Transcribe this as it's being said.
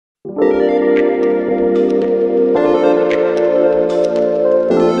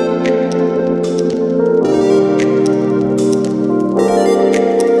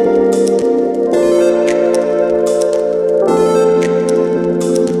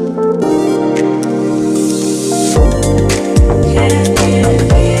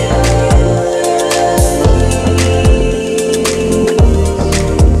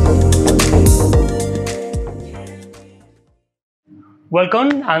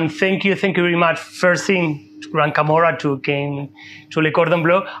welcome and thank you very much. First thing, Frank Camorra to came to Le Cordon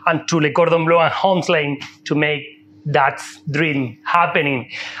Bleu and to Le Cordon Bleu and Holmes Lane to make that dream happening.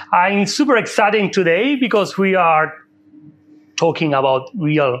 I'm super excited today because we are talking about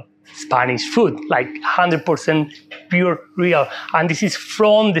real Spanish food, like 100% pure real. And this is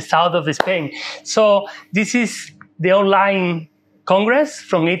from the south of Spain. So this is the online Congress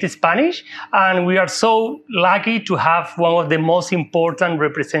from EatSpanish, and we are so lucky to have one of the most important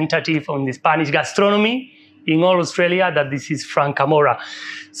representatives on the Spanish gastronomy in all Australia, that this is Frank Camorra.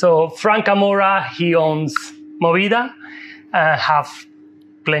 So Frank Camorra, he owns MoVida, have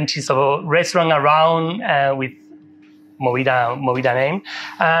plenty of restaurants around with MoVida name,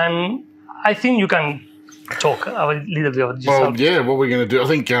 and I think you can talk a little bit about yourself. Well, yeah, what we're going to do, I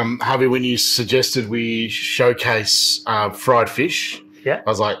think, Javi, when you suggested we showcase fried fish, yeah, I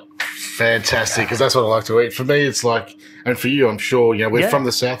was like, fantastic, because that's what I like to eat. For me, it's like, and for you, I'm sure, we're from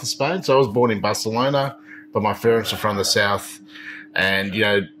the south of Spain, so I was born in Barcelona, but my parents are from the south, and,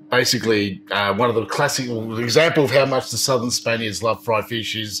 basically one of the classic example of how much the southern Spaniards love fried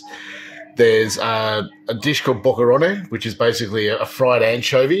fish is there's a dish called boquerones, which is basically a fried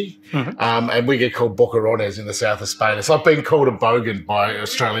anchovy, and we get called boquerones in the south of Spain. It's like being called a bogan by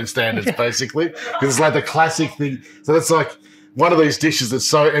Australian standards, basically, because it's like the classic thing. So that's like one of these dishes that's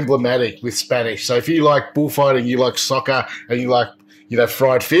so emblematic with Spanish. So if you like bullfighting, you like soccer, and you like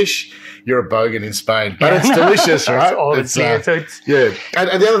fried fish, you're a bogan in Spain. But it's delicious, right? And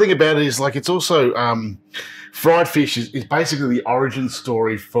the other thing about it is like it's also fried fish is basically the origin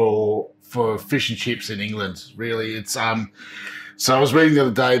story for fish and chips in England. Really, it's so I was reading the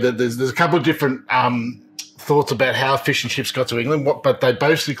other day that there's a couple of different thoughts about how fish and chips got to England, but they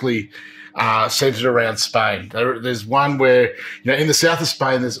basically centered around Spain. There's one where in the south of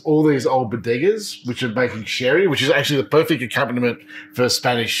Spain there's all these old bodegas which are making sherry, which is actually the perfect accompaniment for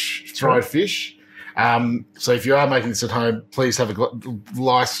Spanish fried fish. So if you are making this at home, please have a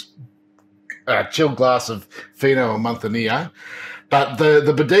nice chilled glass of Fino or Manzanilla. But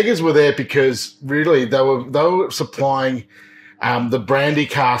the bodegas were there because really they were supplying the brandy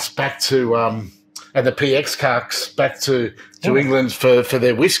casks back to and the PX casks back to England for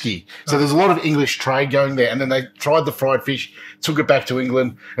their whiskey. So there's a lot of English trade going there, and then they tried the fried fish, took it back to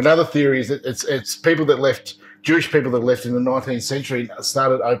England. Another theory is that it's people that left, Jewish people that left in the 19th century,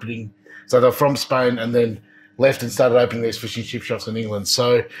 started opening. So they're from Spain and then left and started opening these fish and chip shops in England.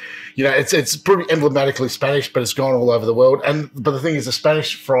 So, it's pretty emblematically Spanish, but it's gone all over the world. But the thing is, the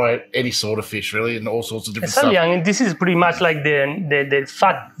Spanish fry any sort of fish, really, and all sorts of different stuff. I mean, this is pretty much like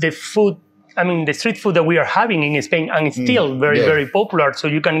the food. I mean, the street food that we are having in Spain, and it's still very popular. So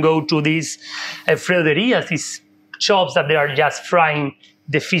you can go to these friderias, these shops that they are just frying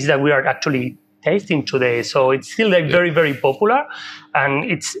the fish that we are actually tasting today. So it's still very popular, and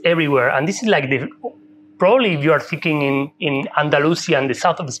it's everywhere. And this is like probably if you are thinking in Andalusian, the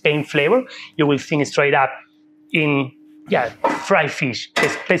south of Spain flavor, you will think straight up in fried fish,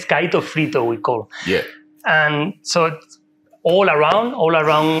 pescaito frito we call. Yeah. And so it's all around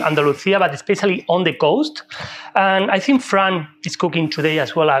Andalusia, but especially on the coast. And I think Fran is cooking today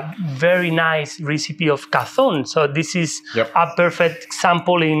as well a very nice recipe of cazón. So this is a perfect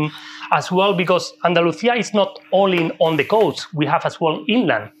example in as well, because Andalusia is not only on the coast, we have as well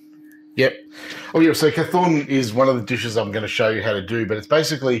inland. Yep. Oh, yeah. So cazón is one of the dishes I'm going to show you how to do, but it's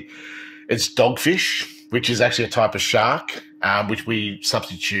dogfish, which is actually a type of shark, which we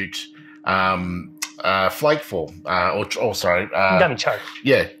substitute flake for, gummy shark.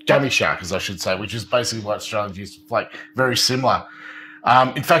 Yeah, gummy shark, as I should say, which is basically what Australians use for flake. Very similar.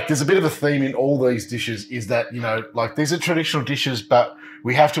 In fact, there's a bit of a theme in all these dishes is that, like these are traditional dishes, but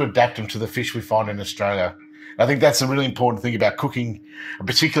we have to adapt them to the fish we find in Australia. I think that's a really important thing about cooking a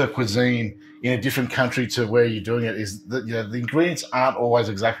particular cuisine in a different country to where you're doing it is that, the ingredients aren't always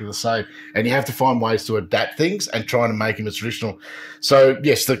exactly the same, and you have to find ways to adapt things and try to make them as traditional. So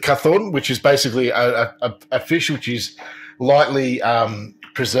yes, the cazón, which is basically a fish which is lightly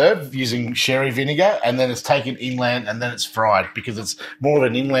preserved using sherry vinegar, and then it's taken inland and then it's fried because it's more of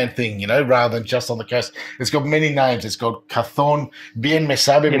an inland thing, rather than just on the coast. It's got many names. It's got cazón, bien me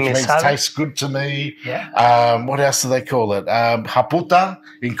sabe, which means tastes good to me. Yeah. What else do they call it? Japuta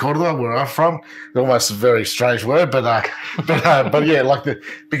in Córdoba, where I'm from. Almost a very strange word, but yeah,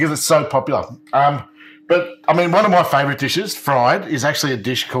 because it's so popular. But I mean, one of my favorite dishes, fried, is actually a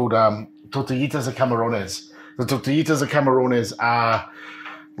dish called tortillitas de camarones. The tortillitas de camarones are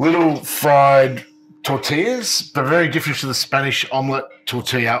little fried tortillas, but very different to the Spanish omelette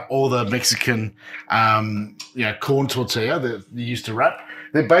tortilla or the Mexican, corn tortilla that you used to wrap.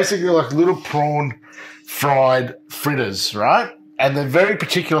 They're basically like little prawn fried fritters, right? and they're very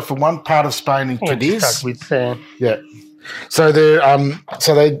particular for one part of Spain in Cadiz. Start with, yeah. So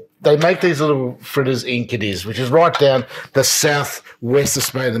they make these little fritters in Cadiz, which is right down the southwest of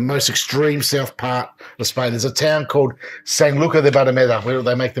Spain, the most extreme south part of Spain. There's a town called Sanlúcar de Barrameda where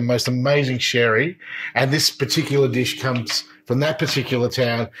they make the most amazing sherry, and this particular dish comes from that particular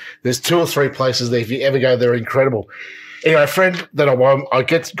town. There's 2 or 3 places there. If you ever go, they're incredible. Anyway, a friend that I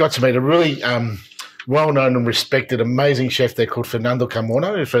got to meet, a really well-known and respected, amazing chef there called Fernando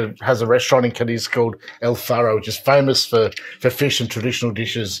Carmona, who has a restaurant in Cadiz called El Faro, which is famous for fish and traditional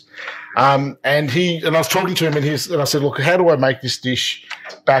dishes. And I was talking to him, and I said, look, how do I make this dish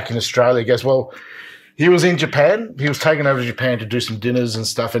back in Australia? He goes, well, he was in Japan. He was taken over to Japan to do some dinners and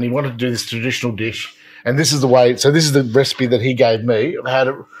stuff, and he wanted to do this traditional dish. And this is the way. So this is the recipe that he gave me of how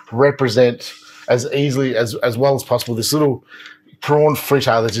to represent as easily as well as possible this little prawn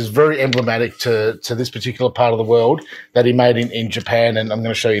frito that is very emblematic to this particular part of the world that he made in Japan, and I'm going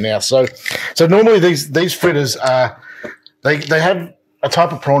to show you now. So normally these fritters are they have a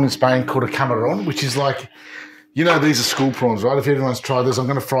type of prawn in Spain called a camarón, which is like, you know, these are school prawns, right? If anyone's tried this, I'm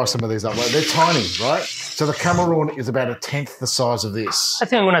going to fry some of these up. They're tiny, right? So the camarón is about 1/10 the size of this. I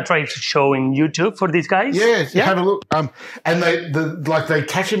think I'm going to try to show in YouTube for these guys. Yeah, have a look. And they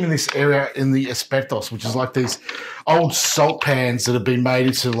catch them in this area in the espetos, which is like these old salt pans that have been made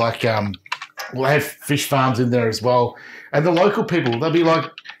into like, they have fish farms in there as well. And the local people, they'll be like,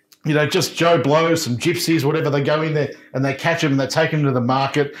 you know, just Joe Blow, some gypsies, whatever, they go in there and they catch them and they take them to the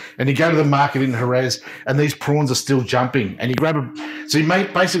market, and you go to the market in Jerez and these prawns are still jumping, and you grab them. So you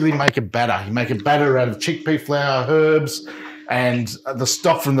basically make a batter. You make a batter out of chickpea flour, herbs, and the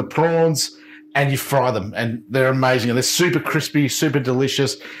stock from the prawns, and you fry them, and they're amazing. And they're super crispy, super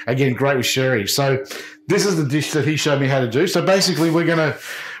delicious. Again, great with sherry. So this is the dish that he showed me how to do. So basically we're gonna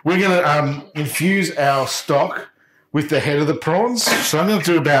infuse our stock with the head of the prawns. So I'm going to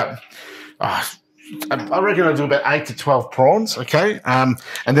do about, I reckon I'll do about 8 to 12 prawns, okay? And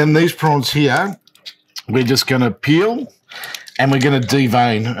then these prawns here, we're just going to peel and we're going to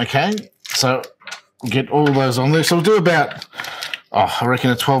devein, okay? So we'll get all those on there. So we'll do about, I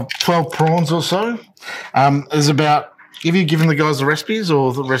reckon 12 prawns or so. There's about, have you given the guys the recipes,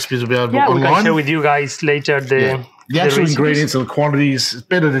 or the recipes will be able to online? Yeah, we can share with you guys later the actual ingredients and the quantities. It's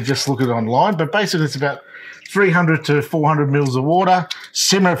better to just look at it online, but basically it's about 300 to 400 mils of water,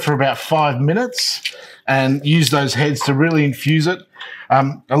 simmer it for about 5 minutes, and use those heads to really infuse it.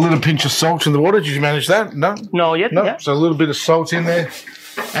 A little pinch of salt in the water. Did you manage that? No? No, yet. No. Yeah. So a little bit of salt in there.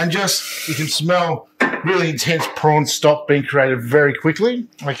 And just, you can smell really intense prawn stock being created very quickly.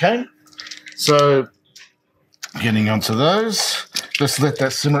 Okay? So, getting onto those. Just let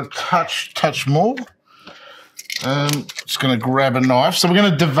that simmer touch more. Just going to grab a knife. So we're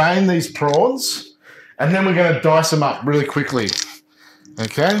going to devein these prawns. And then we're going to dice them up really quickly,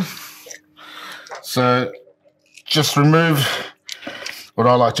 okay? So just remove what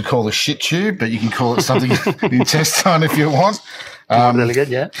I like to call the shit tube, but you can call it something intestine if you want. Really good,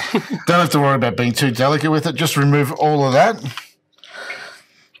 yeah. Don't have to worry about being too delicate with it. Just remove all of that.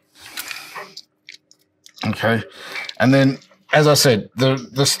 Okay. And then, as I said,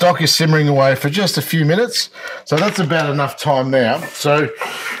 the stock is simmering away for just a few minutes. So that's about enough time now. So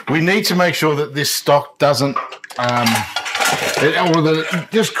we need to make sure that this stock doesn't,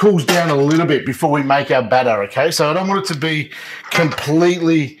 it just cools down a little bit before we make our batter, okay? So I don't want it to be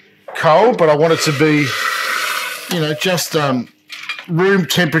completely cold, but I want it to be, you know, just room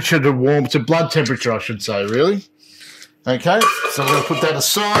temperature to warm, to blood temperature, I should say, really. Okay, so I'm going to put that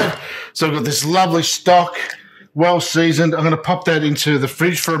aside. So I've got this lovely stock, well seasoned. I'm going to pop that into the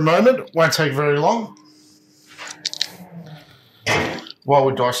fridge for a moment. Won't take very long. While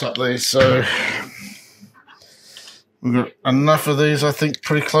we dice up these, so we've got enough of these, I think,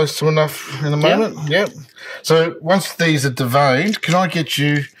 pretty close to enough in the moment. Yep. So once these are deveined, can I get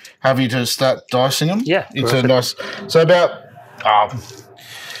you, Javi, to start dicing them? Yeah. Into a nice, so about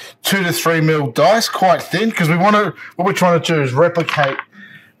 2 to 3 mil dice, quite thin, because what we're trying to do is replicate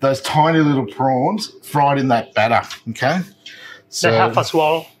those tiny little prawns fried in that batter. Okay. So they have as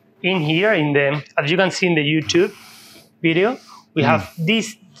well in here as you can see in the YouTube video. We have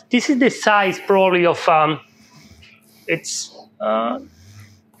this. This is the size probably of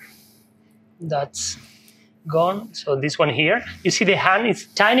that's gone. So this one here, you see the hand is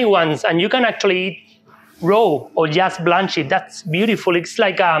tiny ones, and you can actually eat raw or just blanch it. That's beautiful. It's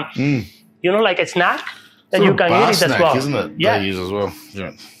like you know, like a snack that you can eat it as well. Isn't it? Yeah. They use as well.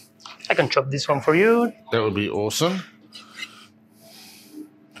 Yeah. I can chop this one for you. That would be awesome.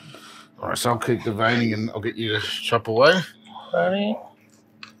 All right, so I'll keep deveining and I'll get you to chop away. Ready?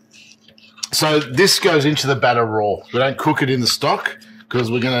 So this goes into the batter raw. We don't cook it in the stock because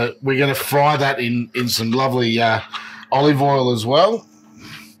we're gonna fry that in some lovely olive oil as well.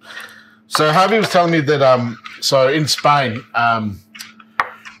 So Javi was telling me that so in Spain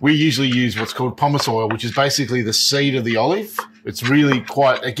we usually use what's called pomace oil, which is basically the seed of the olive. It's really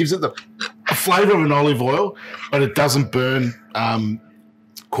it gives it the flavour of an olive oil, but it doesn't burn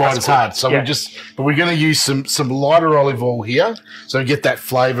quite as hard. So we're going to use some lighter olive oil here, so we get that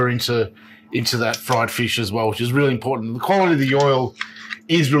flavour into that fried fish as well, which is really important. The quality of the oil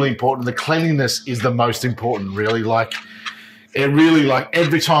is really important. The cleanliness is the most important, really.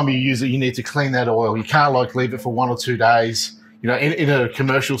 Every time you use it, you need to clean that oil. You can't leave it for 1 or 2 days. You know, in a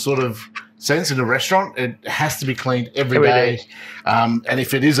commercial sort of sense, in a restaurant, it has to be cleaned every day. And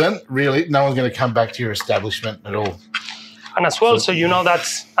if it isn't, really, no one's going to come back to your establishment at all. And as well, so you know that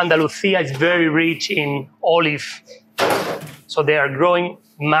Andalusia is very rich in olive. So they are growing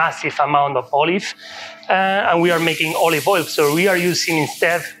massive amount of olive, and we are making olive oil. So we are using,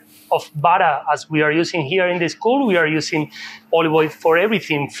 instead of butter, as we are using here in the school, we are using olive oil for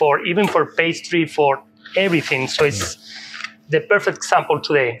everything, even for pastry, for everything. So it's the perfect example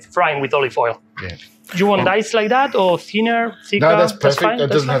today, frying with olive oil. Yeah. You want dice like that, or thinner, thicker? No, that's perfect. It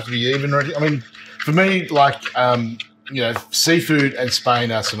doesn't have to be even. I mean, for me, you know, seafood and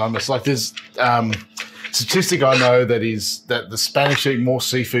Spain are synonymous. There's statistic I know that the Spanish eat more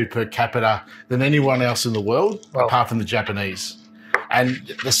seafood per capita than anyone else in the world, apart from the Japanese.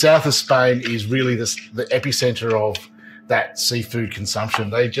 And the south of Spain is really the epicenter of that seafood consumption.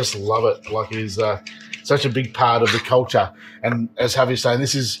 They just love it. It is such a big part of the culture. And as Javi's saying,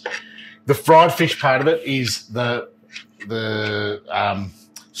 this is the fried fish part of it is the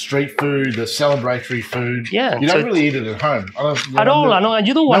street food, the celebratory food. Yeah, you don't really eat it at home. At all, I know, and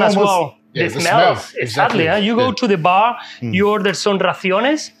you don't want as well. Yeah, the smells, exactly. You go to the bar, you order some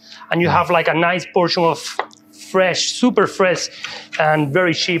raciones, and you have a nice portion of fresh, super fresh, and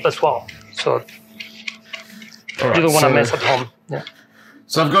very cheap as well. So you don't want to mess at home. Yeah.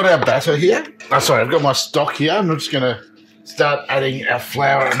 So I've got our batter here. I've got my stock here. I'm just going to start adding our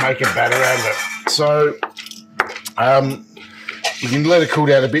flour and make a batter out of it. So you can let it cool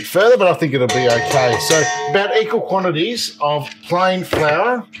down a bit further, but I think it'll be okay. So about equal quantities of plain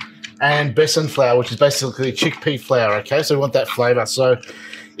flour and besan flour, which is basically chickpea flour, okay? So we want that flavour. So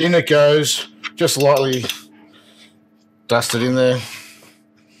in it goes, just lightly dust it in there.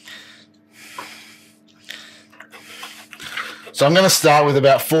 So I'm going to start with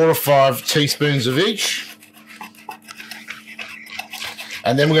about 4 or 5 teaspoons of each.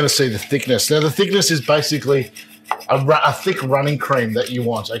 And then we're going to see the thickness. Now the thickness is basically a thick running cream that you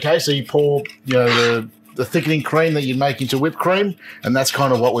want, okay? So you pour, you know, the thickening cream that you make into whipped cream, and that's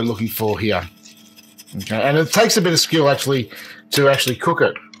kind of what we're looking for here. Okay, and it takes a bit of skill to actually cook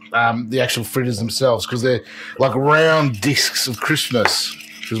it, the actual fritters themselves, because they're like round discs of crispness,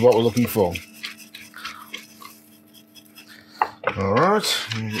 which is what we're looking for. All right,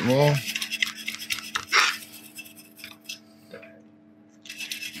 a little bit more.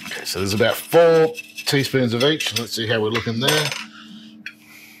 Okay, so there's about 4 teaspoons of each. Let's see how we're looking there.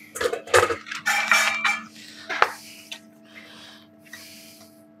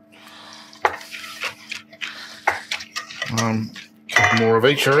 Couple more of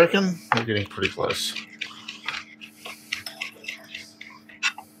each, I reckon. We're getting pretty close.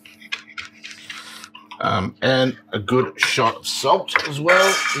 And a good shot of salt as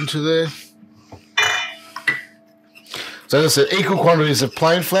well into there. So as I said, equal quantities of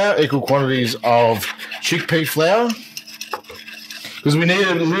plain flour, equal quantities of chickpea flour, because we need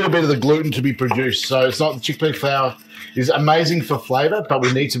a little bit of the gluten to be produced. So it's not the chickpea flour is amazing for flavour, but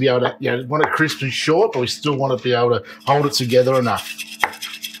we need to be able to, you know, want it crisp and short, but we still want to be able to hold it together enough.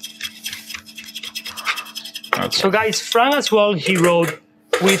 So guys, Frank as well, he wrote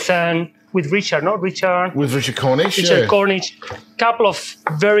with Richard, not Richard? With Richard Cornish, Richard Cornish, couple of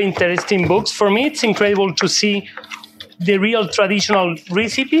very interesting books. For me, it's incredible to see the real traditional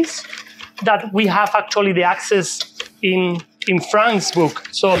recipes that we have actually the access in Frank's book.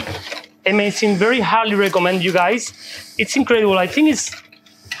 So amazing, very highly recommend you guys. It's incredible. I think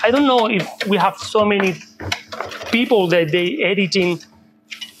I don't know if we have so many people that they editing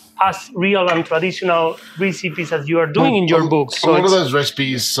as real and traditional recipes as you are doing in your books. So a lot of those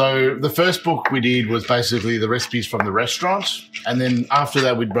recipes, so the first book we did was basically the recipes from the restaurant. And then after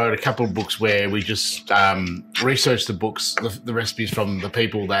that, we wrote a couple of books where we just researched the books, the recipes from the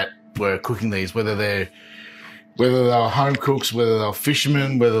people that were cooking these, whether they were home cooks, whether they were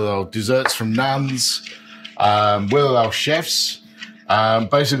fishermen, whether they were desserts from nuns, whether they were chefs.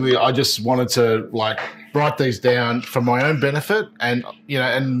 Basically, I just wanted to write these down for my own benefit, and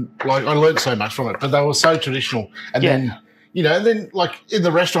like I learned so much from it. But they were so traditional, and then like in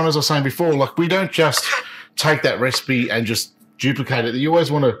the restaurant, as I was saying before, like we don't just take that recipe and just duplicate it. You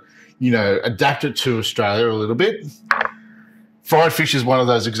always want to, adapt it to Australia a little bit. Fried fish is one of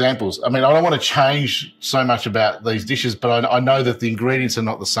those examples. I mean, I don't want to change so much about these dishes, but I know that the ingredients are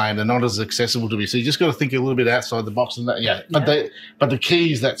not the same. They're not as accessible to me. So you just got to think a little bit outside the box. And that, But the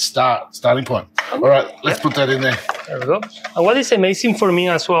key is that starting point. All right, let's put that in there. There we go. And what is amazing for me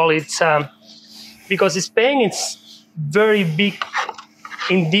as well, it's because Spain, it's very big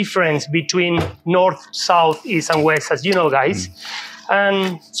in difference between north, south, east, and west, as you know, guys.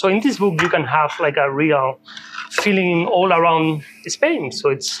 And so in this book, you can have like a real feeling all around Spain. So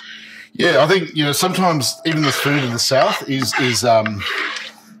it's I think sometimes even the food in the south is it's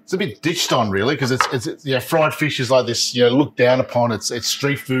a bit ditched on, really, because it's fried fish is like this looked down upon. It's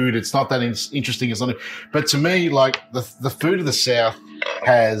street food. It's not that interesting. It's not. But to me, like the food of the south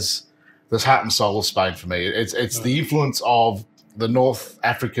has this heart and soul of Spain for me. It's the influence of the North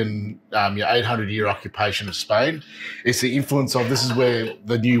African 800-year occupation of Spain. It's the influence of this is where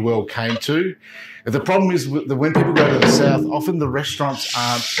the New World came to. The problem is that when people go to the south, often the restaurants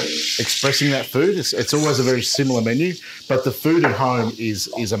aren't expressing that food. It's always a very similar menu, but the food at home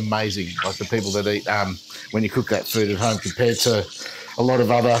is amazing. Like the people that eat when you cook that food at home compared to a lot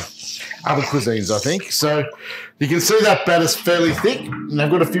of other cuisines, I think. So you can see that batter's fairly thick, and I've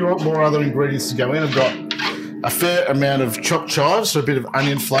got a few more other ingredients to go in. I've got a fair amount of chopped chives, so a bit of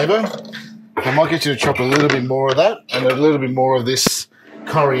onion flavour. I might get you to chop a little bit more of that and a little bit more of this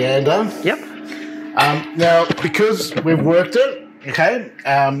coriander. Yep. Now, because we've worked it, okay,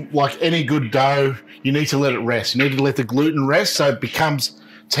 like any good dough, you need to let it rest. You need to let the gluten rest so it becomes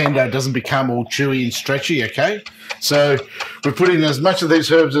tender, it doesn't become all chewy and stretchy, okay? So we're putting as much of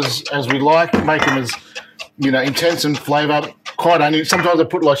these herbs as we like, make them as, intense in flavour, quite onion. Sometimes I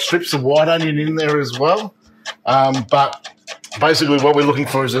put like strips of white onion in there as well. But basically what we're looking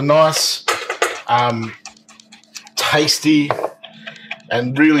for is a nice, tasty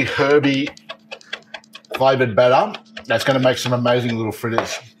and really herby flavoured batter that's going to make some amazing little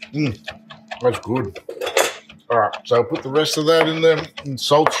fritters. That's good. All right, so I'll put the rest of that in there. And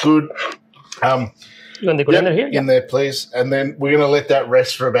salt's good. You want the coriander here? In there, please. And then we're going to let that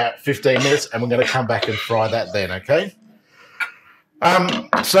rest for about 15 minutes, and we're going to come back and fry that then, okay?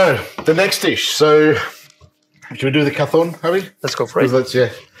 So the next dish. So should we do the cazón, Javi? Let's go for it.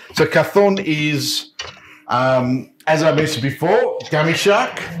 So cazón is, as I mentioned before, gummy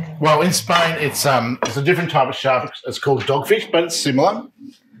shark. Well, in Spain, it's a different type of shark. It's called dogfish, but it's similar.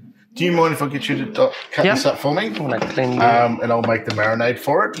 Do you mind if I get you to cut this up for me? I'm gonna clean and I'll make the marinade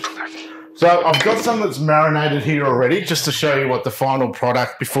for it. So I've got some that's marinated here already, just to show you what the final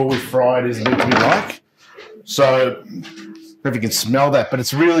product before we fry it is meant to be like. So I don't know if you can smell that, but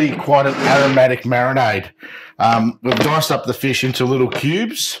it's really quite an aromatic marinade. We've diced up the fish into little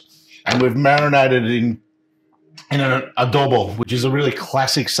cubes, and we've marinated it in an adobo, which is a really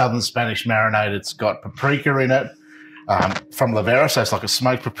classic southern Spanish marinade. It's got paprika in it from La Vera, so it's like a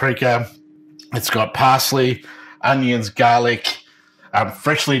smoked paprika. It's got parsley, onions, garlic,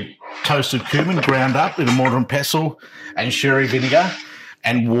 freshly toasted cumin ground up in a mortar and pestle, and sherry vinegar,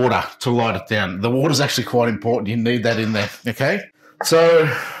 and water to light it down. The water's actually quite important. You need that in there, okay? So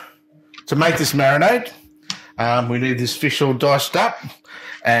to make this marinade, we need this fish all diced up,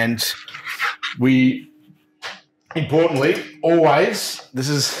 and we, importantly, always,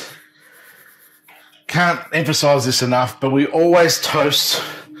 can't emphasize this enough, but we always toast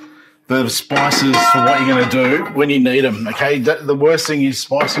the spices for what you're going to do when you need them, okay? The worst thing is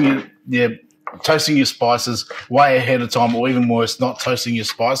toasting your spices way ahead of time, or even worse, not toasting your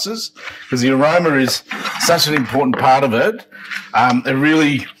spices, because the aroma is such an important part of it. It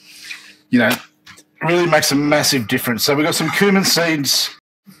really, really makes a massive difference. So we've got some cumin seeds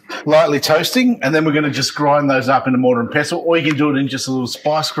lightly toasting, and then we're going to just grind those up in a mortar and pestle, or you can do it in just a little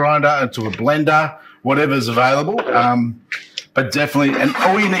spice grinder into a blender, whatever's available. But definitely, and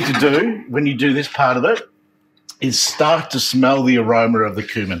all you need to do when you do this part of it is start to smell the aroma of the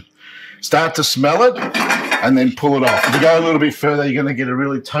cumin. Start to smell it and then pull it off. If you go a little bit further, you're going to get a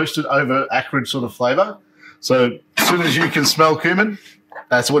really toasted over acrid sort of flavour. So as soon as you can smell cumin,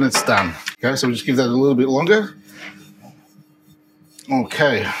 that's when it's done. Okay, so we'll just give that a little bit longer.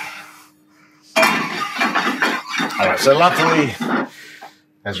 Okay. All right, so luckily,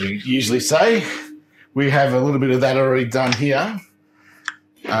 as we usually say, we have a little bit of that already done here.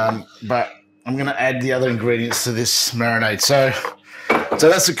 But I'm going to add the other ingredients to this marinade. So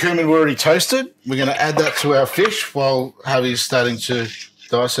that's the cumin we already toasted. We're going to add that to our fish while Javi's starting to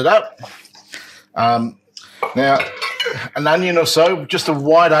dice it up. Now, an onion or so, just a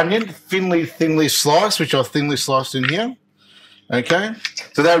white onion, thinly sliced, which I've thinly sliced in here. Okay,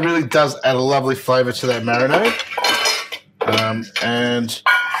 so that really does add a lovely flavour to that marinade. And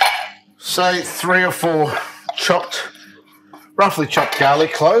say 3 or 4 roughly chopped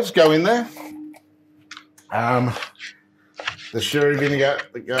garlic cloves go in there. The sherry vinegar,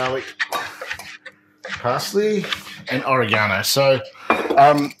 the garlic, parsley, and oregano. So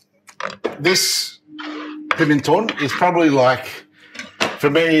this pimenton is probably like, for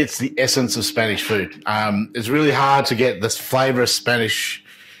me, it's the essence of Spanish food. It's really hard to get this flavour of Spanish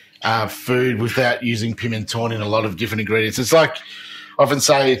food without using pimenton in a lot of different ingredients. It's like, I often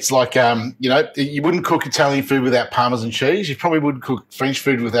say it's like, you wouldn't cook Italian food without Parmesan cheese. You probably wouldn't cook French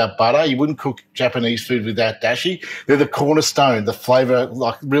food without butter. You wouldn't cook Japanese food without dashi. They're the cornerstone, the flavour,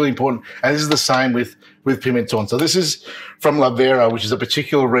 like really important. And this is the same with pimenton. So this is from La Vera, which is a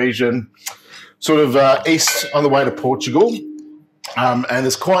particular region, sort of east on the way to Portugal. And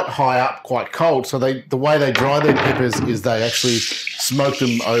it's quite high up, quite cold. So the way they dry their peppers is they actually smoke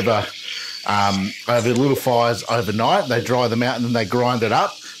them over little fires overnight. They dry them out and then they grind it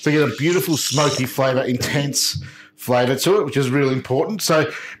up. So you get a beautiful smoky flavour, intense flavour to it, which is really important.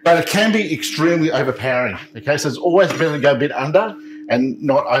 So, but it can be extremely overpowering. Okay, so it's always better to go a bit under and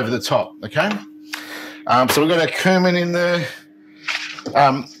not over the top. Okay, so we've got our cumin in there,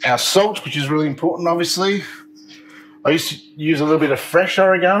 our salt, which is really important, obviously. I used to use a little bit of fresh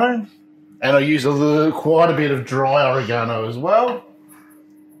oregano, and I use quite a bit of dry oregano as well.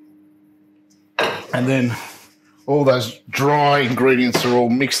 And then all those dry ingredients are all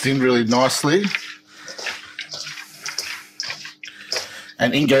mixed in really nicely.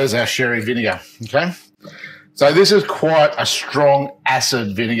 And in goes our sherry vinegar, okay? So this is quite a strong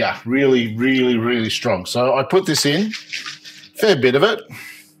acid vinegar, really, really, really strong. So I put this in, fair bit of it,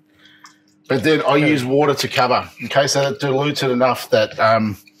 but then I use water to cover, okay? So that dilutes it enough that,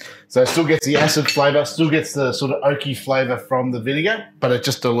 so it still gets the acid flavour, still gets the sort of oaky flavour from the vinegar, but it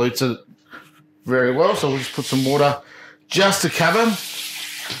just dilutes it very well. So we'll just put some water just to cover.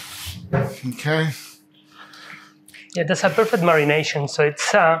 Okay. Yeah, that's a perfect marination. So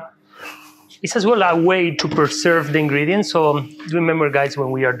it's as well a way to preserve the ingredients. So do you remember, guys,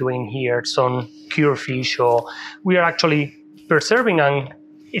 when we are doing here some cured fish, or we are actually preserving, and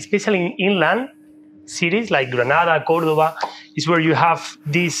especially in inland cities like Granada, Cordoba, is where you have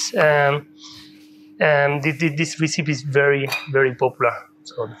this recipe is very, very popular.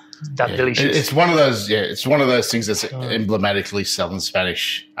 So that's delicious. It's one of those. Yeah, it's one of those things that's emblematically selling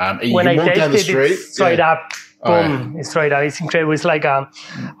Spanish. When I tasted it, straight up, boom! It's straight up. It's incredible. It's like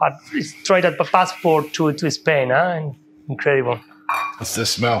it's straight up a passport to Spain. Huh? Incredible. It's the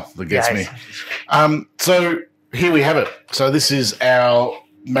smell that gets me. So here we have it. So this is our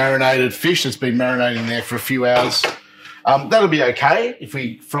marinated fish that's been marinating there for a few hours. That'll be okay if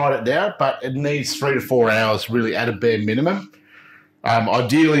we fried it down, but it needs 3 to 4 hours really at a bare minimum.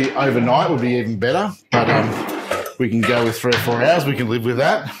 Ideally, overnight would be even better, but we can go with 3 or 4 hours. We can live with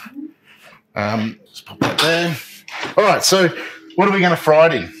that. Just pop that there. All right, so what are we going to fry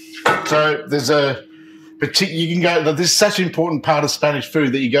it in? So there's you can go, this is such an important part of Spanish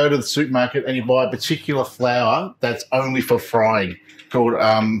food that you go to the supermarket and you buy a particular flour that's only for frying called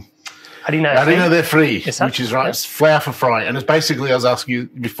harina de fri, which is right. It's flour for frying, and it's basically, I was asking you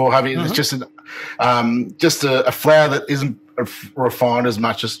before, Javi, it's just a flour that isn't refined as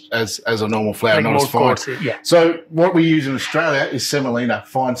much as a normal flour, like not as fine. Coarse, yeah. So what we use in Australia is semolina,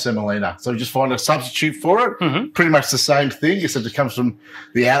 fine semolina. So we just find a substitute for it. Pretty much the same thing, except it comes from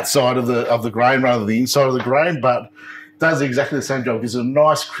the outside of the grain rather than the inside of the grain, but it does exactly the same job. Gives it a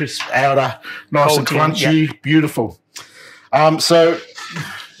nice crisp outer, nice and crunchy, beautiful. So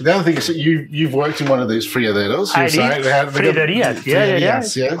the other thing is that you've worked in one of these friaderos. I did.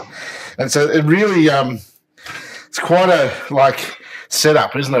 Friaderias, yeah. And so it really, it's quite a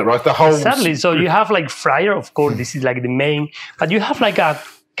setup, isn't it? Right, the whole. Exactly. So you have like fryer, of course. This is like the main, but you have like a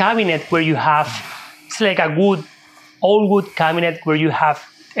cabinet where you have. It's like a old wood cabinet where you have.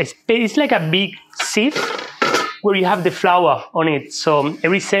 It's like a big sieve where you have the flour on it. So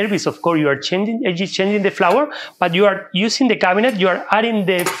every service, of course, you are changing the flour, but you are using the cabinet, you are adding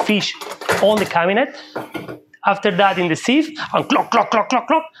the fish on the cabinet. After that, in the sieve, and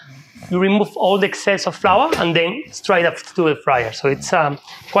clock, you remove all the excess of flour and then straight up to the fryer. So it's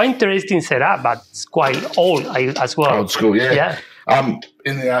quite interesting setup, but it's quite old as well. Old school, yeah.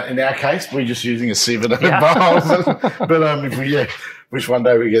 In our case, we're just using a sieve and a bowl. But if we wish one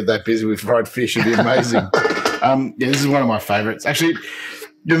day we get that busy with fried fish, it'd be amazing. This is one of my favourites. Actually,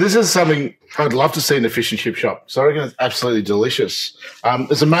 this is something I'd love to see in a fish and chip shop. So I reckon it's absolutely delicious.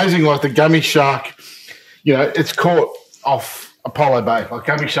 It's amazing, like the gummy shark you know, it's caught off Apollo Bay. Like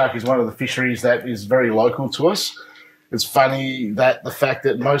gummy shark is one of the fisheries that is very local to us. It's funny that the fact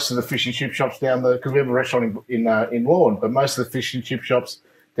that most of the fish and chip shops down the, because we have a restaurant in Lorne, but most of the fish and chip shops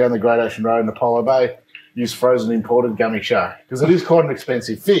down the Great Ocean Road in Apollo Bay use frozen imported gummy shark because it is quite an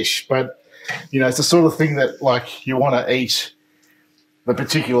expensive fish. But, you know, it's the sort of thing that, like, you want to eat the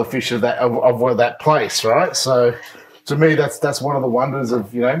particular fish of that place, right? So to me, that's one of the wonders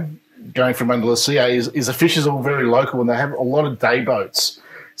of, you know, going from Andalusia is the fish is all very local and they have a lot of day boats.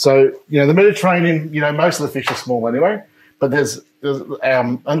 So, you know, the Mediterranean, you know, most of the fish are small anyway, but there's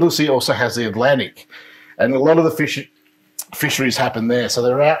Andalusia also has the Atlantic, and a lot of the fisheries happen there. So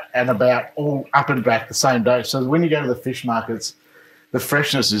they're out and about all up and back the same day. So when you go to the fish markets, the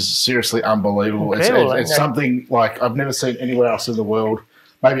freshness is seriously unbelievable. It's something like I've never seen anywhere else in the world,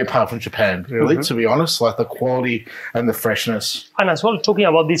 maybe apart from Japan, really, to be honest, like the quality and the freshness. And as well, talking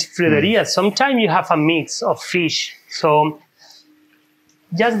about these fruterias, sometimes you have a mix of fish. So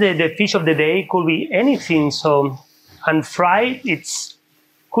just the fish of the day could be anything. So, and fried,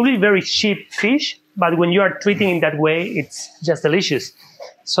 could be very cheap fish, but when you are treating it that way, it's just delicious.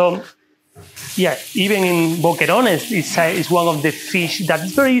 So, yeah, even in boquerones, it's one of the fish that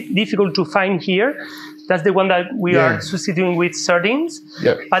is very difficult to find here. That's the one that we are substituting with sardines.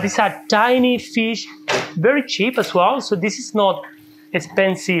 Yep. But it's a tiny fish, very cheap as well. So this is not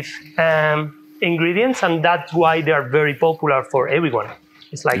expensive ingredients, and that's why they are very popular for everyone.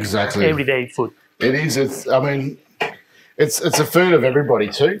 It's like everyday food. It is. It's a food of everybody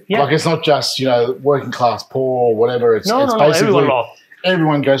too. Yeah. Like it's not just, you know, working class poor or whatever. It's basically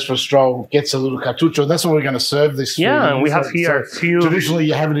everyone goes for a stroll, gets a little cartucho, and that's what we're going to serve this food. Yeah, and we have here a few. Traditionally,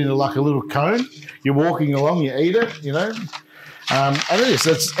 you have it in like a little cone. You're walking along, you eat it, you know. And it is.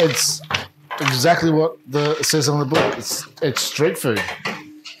 It's exactly what it says on the book. It's street food.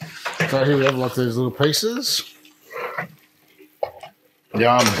 So here we have like these little pieces.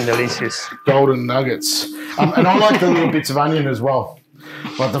 Yum. Delicious. Golden nuggets. And I like the little bits of onion as well.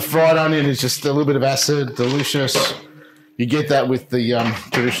 Like the fried onion is just a little bit of acid, delicious. You get that with the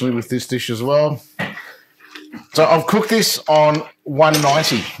traditionally with this dish as well. So I've cooked this on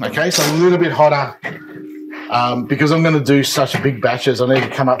 190, okay? So a little bit hotter because I'm going to do such big batches. I need to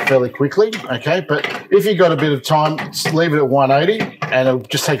come up fairly quickly, okay? But if you've got a bit of time, just leave it at 180 and it'll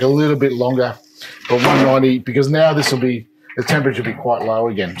just take a little bit longer. But 190, because now this will be, the temperature will be quite low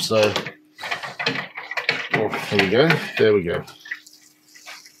again. So here we go. There we go.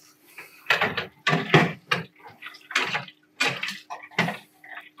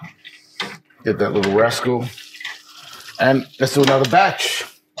 Get that little rascal. And let's do another batch.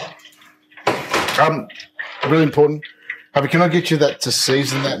 Really important. Javi, can I get you that to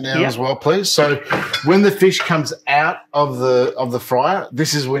season that now as well, please? So when the fish comes out of the fryer,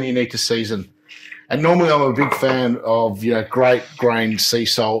 this is when you need to season. And normally I'm a big fan of, you know, great grain sea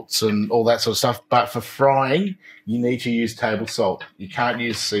salts and all that sort of stuff. But for frying, you need to use table salt. You can't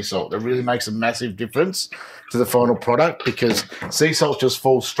use sea salt. It really makes a massive difference to the final product because sea salt just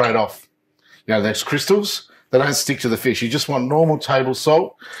falls straight off. You know, those crystals, they don't stick to the fish. You just want normal table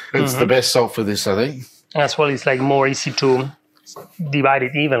salt. It's the best salt for this, I think. As well, it's like more easy to divide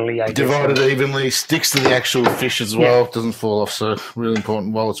it evenly, I guess. Divide it evenly, sticks to the actual fish as well. It doesn't fall off, so really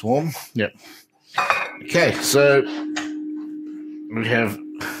important while it's warm. Yep. Okay, so we have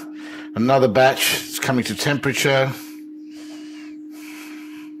another batch. It's coming to temperature.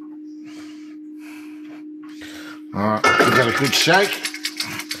 All right, give that a good shake.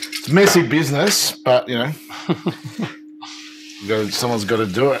 It's messy business, but, you know, someone's got to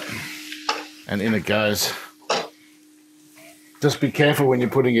do it. And in it goes. Just be careful when you're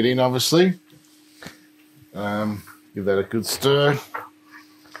putting it in, obviously. Give that a good stir.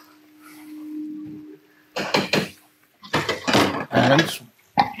 And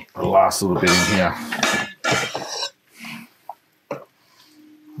the last little bit in here.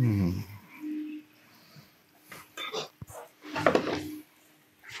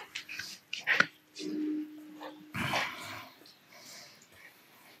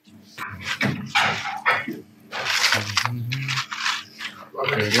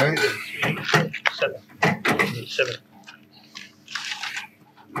 There you go. Seven.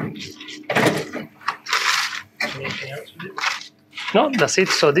 Anything else with it? No, that's it.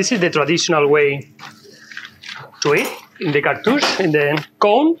 So this is the traditional way to eat in the cartouche, in the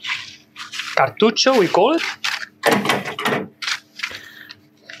cone. Cartucho, we call it.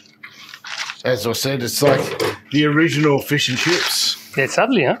 As I said, it's like the original fish and chips.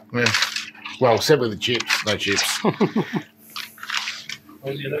 Exactly, huh? Yeah. Well, except with the chips, no chips.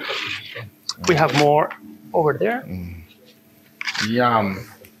 We have more over there. Yum.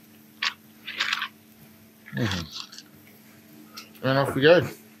 And off we go.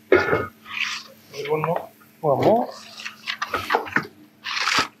 One more. One more.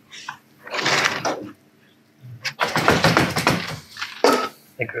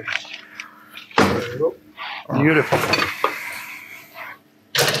 Thank you. There we go. Beautiful.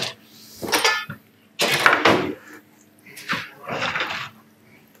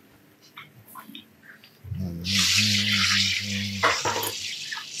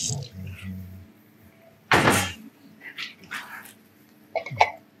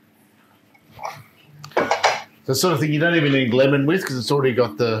 The sort of thing you don't even need lemon with because it's already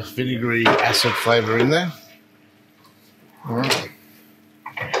got the vinegary acid flavour in there. All right.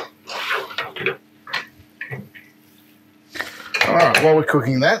 All right, while we're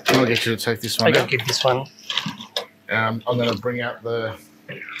cooking that, I'll get you to take this one I can out. keep this one. I'm going to bring out the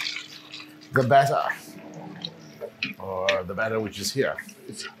batter. Or the batter which is here.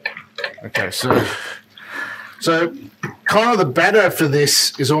 Okay, so kind of the batter for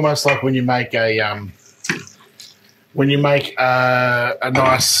this is almost like when you make a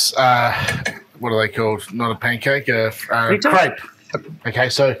nice what are they called? Not a pancake, a crepe. Okay,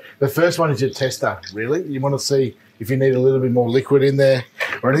 so the first one is your tester. Really, you want to see if you need a little bit more liquid in there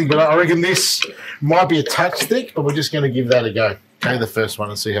or anything. But I reckon this might be a touch thick, but we're just going to give that a go. Okay, the first one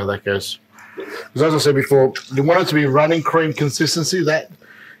and see how that goes. Because as I said before, you want it to be running cream consistency. That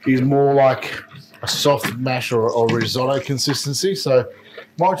is more like a soft mash or risotto consistency. So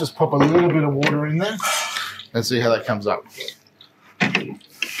might just pop a little bit of water in there and see how that comes up.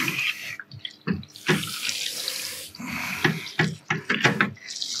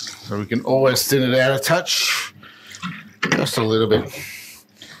 So we can always thin it out a touch, just a little bit.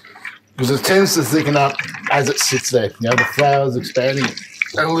 Because it tends to thicken up as it sits there. You know, the flour's expanding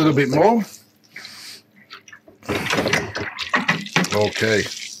a little bit more. Okay.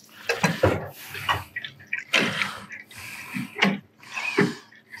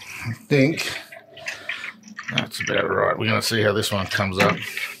 I think that's about right. We're going to see how this one comes up.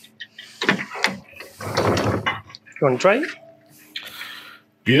 You want to try it?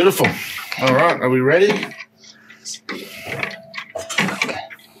 Beautiful. All right, are we ready?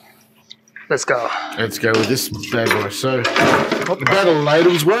 Let's go. Let's go with this bad boy. So, about a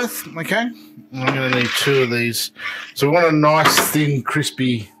ladle's worth, okay? I'm going to need 2 of these. So we want a nice, thin,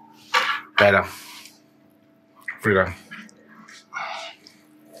 crispy batter. Frito.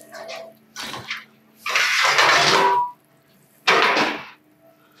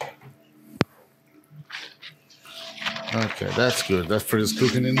 Okay, that's good. That Frito's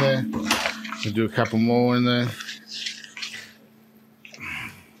cooking in there. We'll do a couple more in there.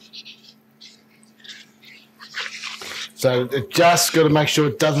 So it just got to make sure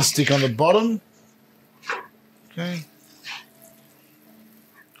it doesn't stick on the bottom. Okay.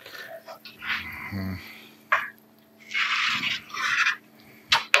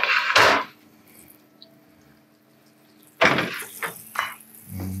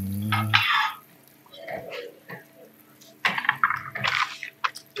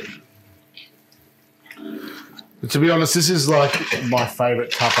 To be honest, this is like my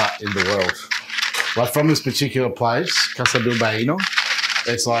favourite tapa in the world. Like from this particular place, Casa Bilbaíno,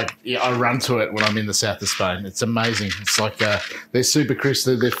 it's like, yeah, I run to it when I'm in the south of Spain. It's amazing. It's like, they're super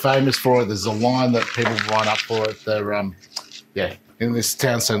crispy. They're famous for it. There's a line that people line up for it. They're, yeah, in this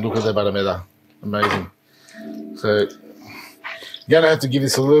town, San Lucas de Barrameda. Amazing. So you're going to have to give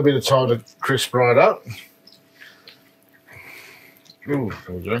this a little bit of time to crisp right up. Ooh,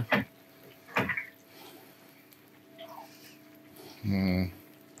 there we go.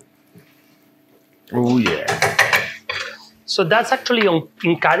 Oh yeah. So that's actually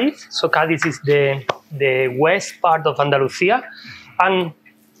in Cádiz. So Cádiz is the west part of Andalusia, and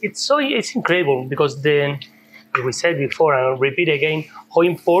it's incredible because as we said before, and I'll repeat again, how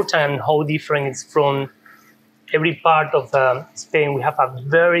important and how different it's from every part of Spain. We have a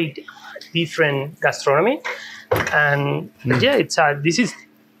very different gastronomy, and yeah, it's this is,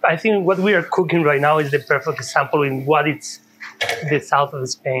 I think what we are cooking right now is the perfect example in what it's the south of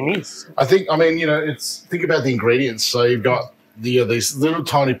Spain is. I mean, you know, think about the ingredients. So you've got these little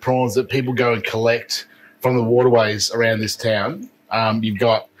tiny prawns that people go and collect from the waterways around this town. You've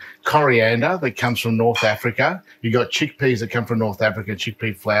got coriander that comes from North Africa. You've got chickpeas that come from North Africa,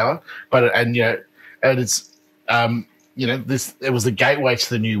 chickpea flour. It was the gateway to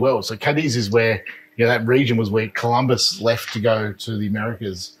the New World. So Cadiz is where, you know, that region was where Columbus left to go to the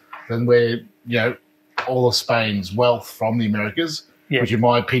Americas, and where, you know, all of Spain's wealth from the Americas, which in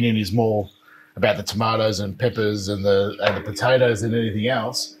my opinion is more about the tomatoes and peppers and the potatoes than anything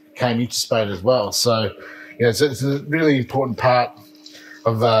else, came into Spain as well. So, you know, it's a really important part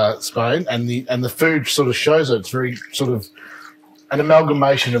Spain, and the food sort of shows it. It's very sort of an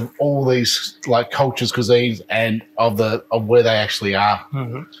amalgamation of all these like cultures, cuisines, and of where they actually are.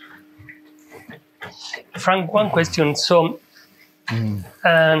 Mm-hmm. Frank, one question. So,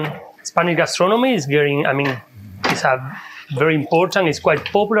 Spanish gastronomy is getting, it's very important. It's quite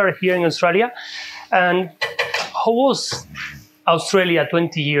popular here in Australia. And how was Australia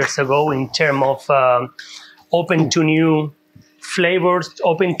 20 years ago in terms of open to new flavors,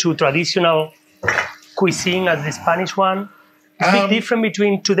 open to traditional cuisine as the Spanish one? Is it different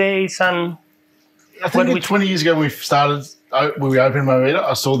between today's and... I think 20 years ago when we opened MoVida,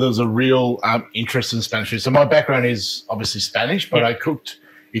 I saw there was a real interest in Spanish food. So my background is obviously Spanish, but I cooked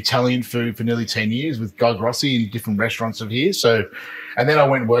Italian food for nearly 10 years with Guy Grossi in different restaurants of here. So, and then I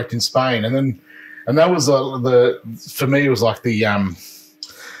went and worked in Spain, and that was for me, it was like the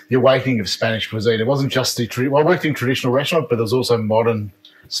awakening of Spanish cuisine. It wasn't just I worked in traditional restaurant, but there was also modern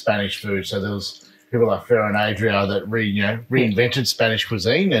Spanish food. So there was people like Fer and Adria that reinvented Spanish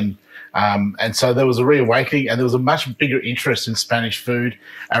cuisine, and so there was a reawakening, and there was a much bigger interest in Spanish food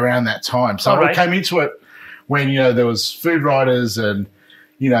around that time. So I came into it when there was food writers and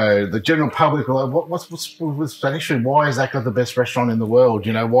the general public were like, what's with Spanish food? Why is that got the best restaurant in the world?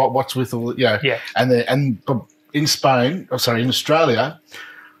 What's with all but in Australia,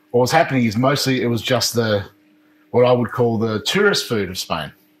 what was happening is mostly it was just what I would call the tourist food of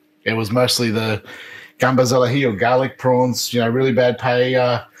Spain. It was mostly the gambas al ajillo, garlic prawns, really bad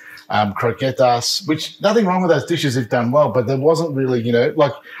paella, croquetas, which nothing wrong with those dishes if done well, but there wasn't really, I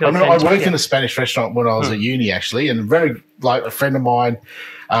worked in a Spanish restaurant when I was at uni actually, and a friend of mine,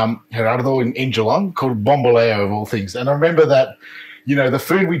 Gerardo in Geelong, called Bomboleo of all things. And I remember that, the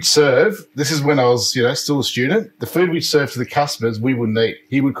food we'd serve, this is when I was, still a student, the food we'd serve to the customers, we wouldn't eat.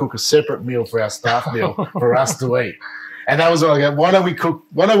 He would cook a separate meal for our staff meal for us to eat. And that was when I go, why don't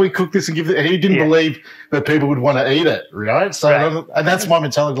we cook this and give it? And he didn't believe that people would want to eat it, right? So, and that's my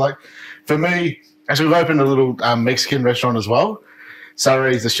mentality. Like, for me, actually, we've opened a little Mexican restaurant as well.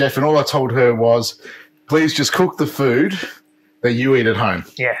 Sarah's the chef, and all I told her was, please just cook the food that you eat at home.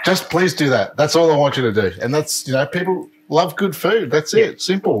 Yeah. Just please do that. That's all I want you to do. And that's, people love good food. That's it.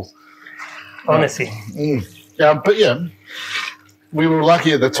 Simple. Honestly. But yeah, we were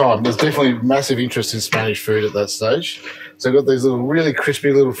lucky at the time. There's definitely massive interest in Spanish food at that stage. So I've got these little really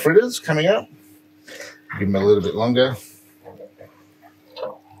crispy little fritters coming up. Give them a little bit longer.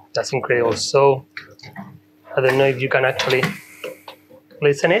 That's incredible. So I don't know if you can actually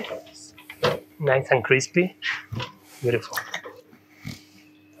listen it. Nice and crispy. Beautiful.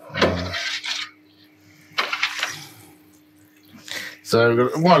 So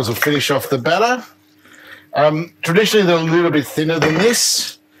we might as well finish off the batter. Traditionally, they're a little bit thinner than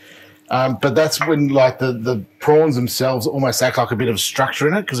this, but that's when like the prawns themselves almost act like a bit of structure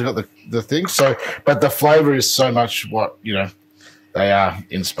in it because they've got the thing. So, but the flavour is so much what they are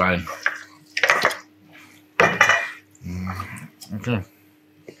in Spain. Okay.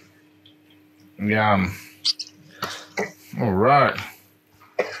 Yum. All right.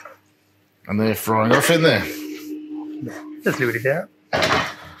 And they're frying off in there. Just leave it there.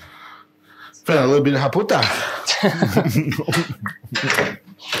 Found a little bit of haputa.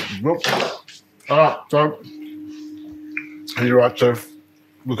 All right, so are you right to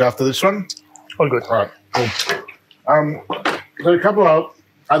look after this one? All good. All right, cool. So a couple of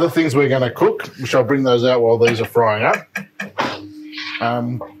other things we're going to cook, which I'll bring those out while these are frying up,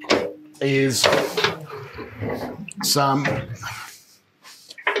 is some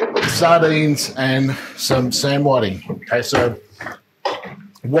sardines and some sand whiting. Okay, so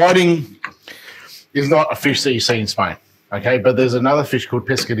whiting is not a fish that you see in Spain, okay? But there's another fish called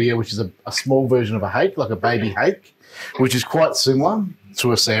pescadilla, which is a small version of a hake, like a baby hake, which is quite similar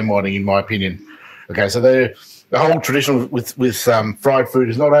to a sand whiting, in my opinion. Okay, so the whole tradition with fried food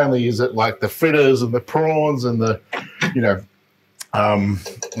is not only is it like the fritters and the prawns and the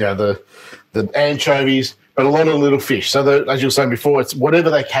anchovies, but a lot of little fish. So as you were saying before, it's whatever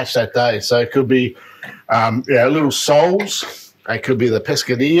they catch that day. So it could be little soles. It could be the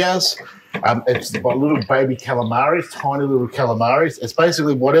pescadillas. It's got little baby calamaris, tiny little calamaris. It's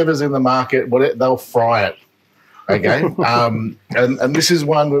basically whatever's in the market, they'll fry it. Okay, and this is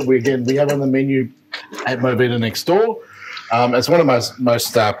one that we have on the menu at MoVida next door. It's one of the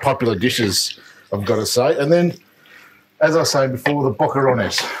most popular dishes, I've got to say. And then, as I was saying before, the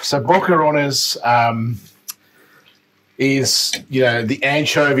boquerones. So boquerones is, the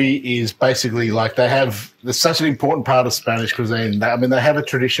anchovy is basically like they're such an important part of Spanish cuisine. They have a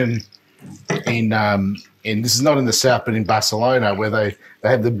tradition in this is not in the south, but in Barcelona, where they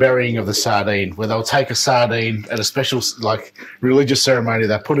have the burying of the sardine, where they'll take a sardine at a special like religious ceremony,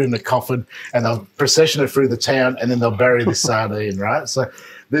 they'll put it in a coffin and they'll procession it through the town, and then they'll bury the sardine, right? So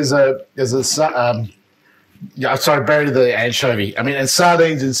bury the anchovy. I mean, and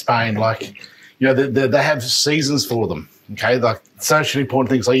sardines in Spain, like, you know, they have seasons for them. Okay, like such an important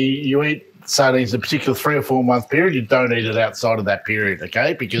thing. So you eat sardines in a particular 3 or 4 month period. You don't eat it outside of that period,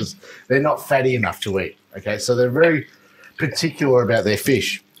 okay, because they're not fatty enough to eat. Okay, so they're very particular about their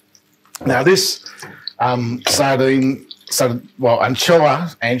fish. Now, this anchovy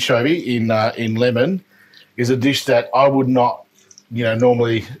in lemon is a dish that I would not, you know,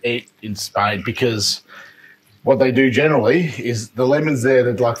 normally eat in Spain, because what they do generally is the lemon's there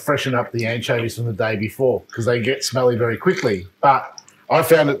to like freshen up the anchovies from the day before, because they get smelly very quickly. But I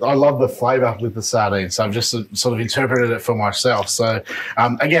found it, I love the flavour with the sardines, so I've just sort of interpreted it for myself. So,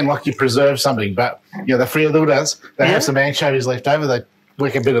 again, like you preserve something, but, you know, the friaduras, they have some anchovies left over, they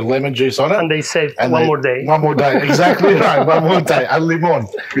work a bit of lemon juice on it. And they save one more day. One more day, exactly right, one more day, a limon,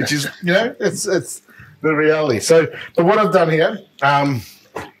 which is, you know, it's the reality. So, but what I've done here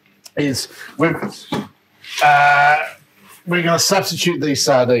is we're going to substitute these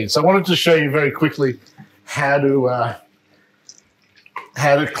sardines. So I wanted to show you very quickly how to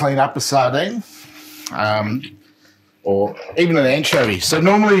clean up a sardine, or even an anchovy. So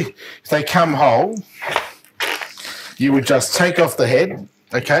normally, if they come whole, you would just take off the head,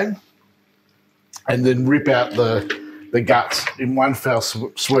 okay, and then rip out the guts in one fell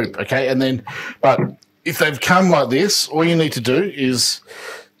swoop, okay, and then, but if they've come like this, all you need to do is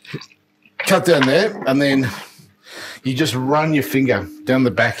cut down there, and then you just run your finger down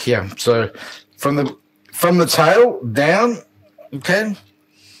the back here. So from the tail down, okay,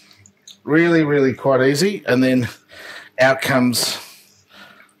 really, really quite easy, and then out comes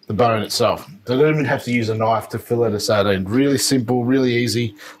the bone itself. They don't even have to use a knife to fillet a sardine. Really simple, really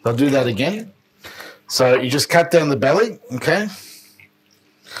easy. I'll do that again. So you just cut down the belly, okay,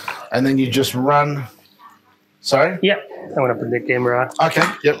 and then you just run. Sorry? Yeah, I'm going to put the camera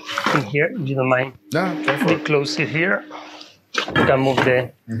in here, if you don't mind. No, go for it. Close it here. You can move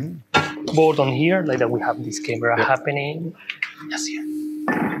the board on here, like that we have this camera happening. Yes, here.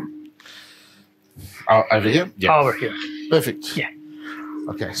 Oh, over here? Yeah. Over here. Perfect. Yeah.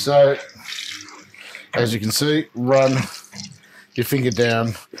 Okay, so as you can see, run your finger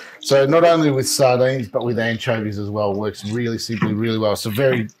down. So not only with sardines, but with anchovies as well. Works really simply, really well. It's a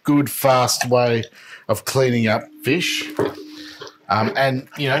very good, fast way of cleaning up fish. And,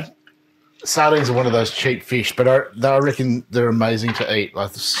 you know, sardines are one of those cheap fish, but I reckon they're amazing to eat.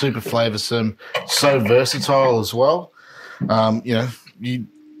 Like, they're super flavoursome, so versatile as well. You know,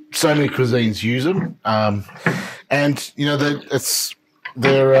 so many cuisines use them. And, you know,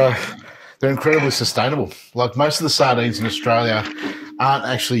 they're incredibly sustainable. Like, most of the sardines in Australia aren't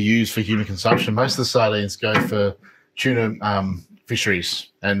actually used for human consumption. Most of the sardines go for tuna fisheries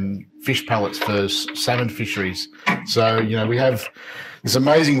and fish pellets for salmon fisheries. So, you know, we have this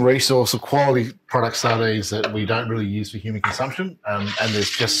amazing resource of quality product sardines that we don't really use for human consumption, and there's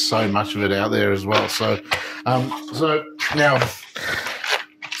just so much of it out there as well. So, so now,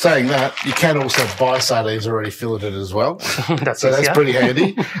 saying that, you can also buy sardines already filleted as well. That's pretty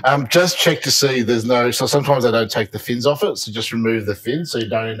handy. Just check to see there's no. So sometimes I don't take the fins off it, so just remove the fin, so you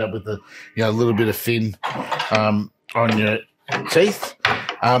don't end up with a little bit of fin on your teeth.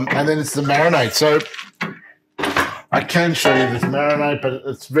 And then it's the marinade. So I can show you this marinade, but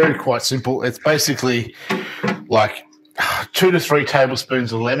it's quite simple. It's basically like 2 to 3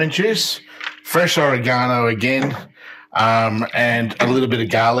 tablespoons of lemon juice, fresh oregano again, and a little bit of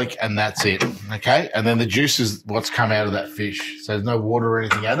garlic, and that's it. Okay, and then the juice is what's come out of that fish. So there's no water or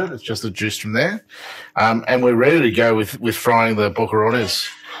anything added. It's just the juice from there, and we're ready to go with frying the boquerones.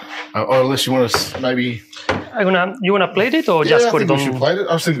 Or unless you want to maybe. You wanna plate it or just put it on? We should plate it.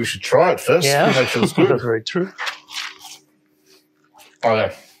 I think we should try it first. Yeah, make sure it's good. That's very true. Oh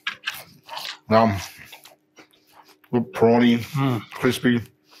yeah, good prawny, crispy,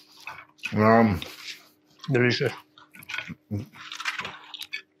 delicious.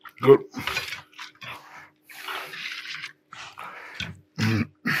 Good.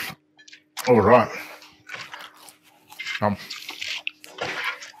 All right.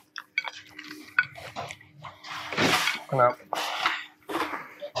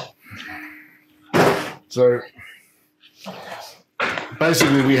 So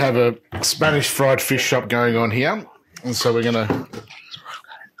basically we have a Spanish fried fish shop going on here, and so we're going to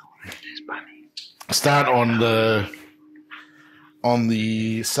start on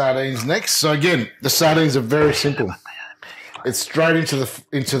the sardines next. So again, the sardines are very simple. it's straight into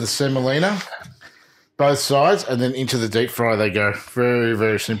the semolina, both sides, and then into the deep fry they go. Very,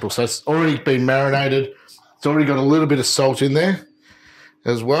 very simple. So it's already been marinated. It's already got a little bit of salt in there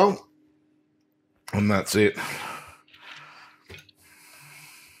as well. And that's it.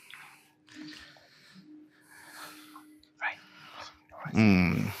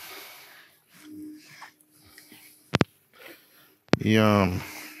 Mmm. Yum.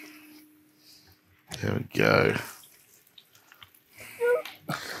 There we go.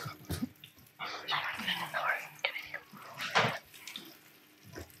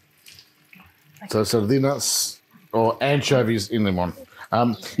 So sardinas or anchovies in lemon.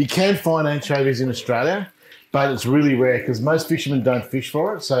 You can find anchovies in Australia, but it's really rare because most fishermen don't fish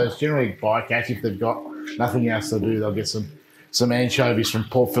for it. So it's generally bycatch. If they've got nothing else to do, they'll get some anchovies from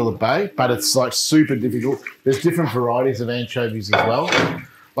Port Phillip Bay. But it's like super difficult. There's different varieties of anchovies as well.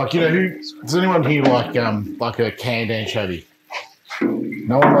 Like, you know, does anyone here like a canned anchovy?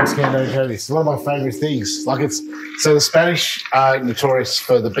 No one likes canned anchovies. It's one of my favourite things. So the Spanish are notorious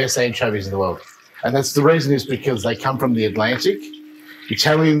for the best anchovies in the world. And that's the reason is because they come from the Atlantic.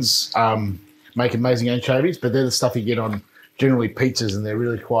 Italians make amazing anchovies, but they're the stuff you get on generally pizzas, and they're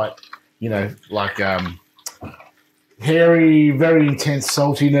really quite, you know, like hairy, very intense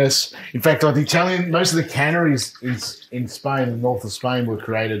saltiness. In fact, like most of the canneries in Spain, in the north of Spain, were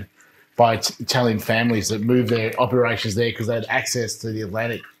created by Italian families that moved their operations there because they had access to the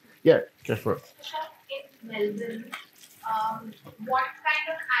Atlantic. Yeah, go for it. In Melbourne, what kind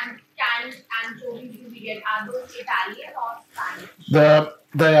of canned anchovies do we get? Are those Italian or Spanish?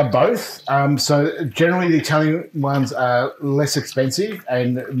 They are both. So generally the Italian ones are less expensive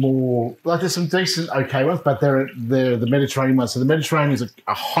and more, like there's some decent, okay ones, but they're the Mediterranean ones. So the Mediterranean is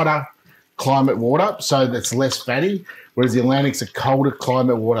a hotter climate water, so that's less fatty, whereas the Atlantic's a colder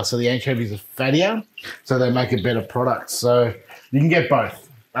climate water, so the anchovies are fattier, so they make a better product. So you can get both.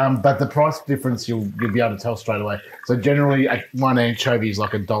 But the price difference you'll be able to tell straight away. So generally one anchovy is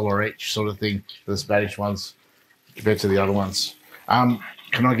like $1 each sort of thing for the Spanish ones compared to the other ones.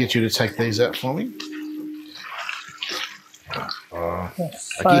 Can I get you to take these out for me?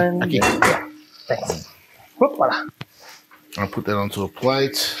 Fine. Aquí. Yeah. Thanks. Whoop, voila. I'll put that onto a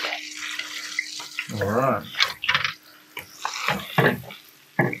plate. All right. I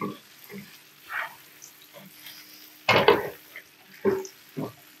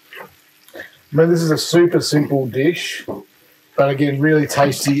mean, this is a super simple dish, but again, really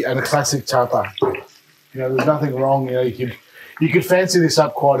tasty and a classic tapa. You know, there's nothing wrong. You know, you could fancy this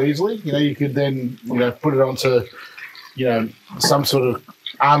up quite easily. You know, you could then, you know, put it onto, you know, some sort of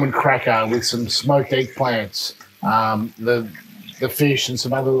almond cracker with some smoked eggplants, the fish and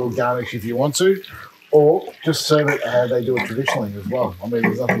some other little garnish if you want to, or just serve it how they do it traditionally as well. I mean,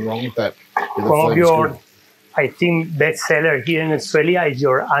 there's nothing wrong with that. One of your, I think, bestseller here in Australia is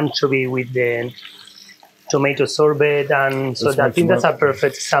your anchovy with the tomato sorbet, and so I think that's a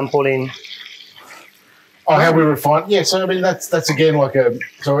perfect example in. Oh, how we refine? Yeah, so I mean that's again like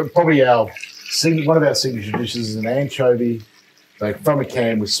so probably one of our signature dishes is an anchovy, like from a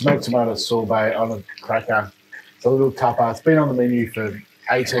can with smoked tomato sorbet on a cracker. It's a little tapa. It's been on the menu for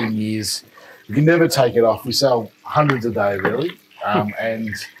 18 years. You can never take it off. We sell hundreds a day, really, and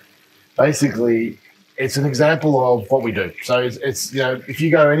basically it's an example of what we do. So it's you know, if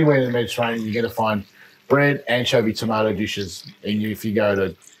you go anywhere in the Mediterranean, you're going to find bread, anchovy, tomato dishes. And if you go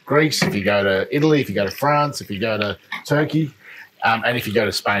to Greece, if you go to Italy, if you go to France, if you go to Turkey, and if you go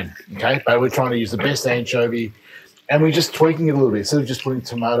to Spain, okay? But we're trying to use the best anchovy, and we're just tweaking it a little bit. Instead of just putting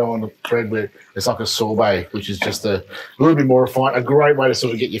tomato on the bread, it's like a sorbet, which is just a little bit more refined, a great way to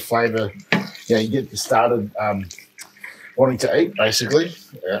sort of get your flavour, you know, you get started wanting to eat, basically.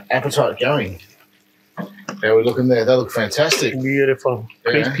 Appetite going. Yeah, we're looking there. They look fantastic. Beautiful.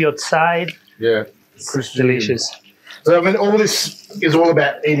 Crispy outside. Yeah. It's delicious. So, I mean, all this is all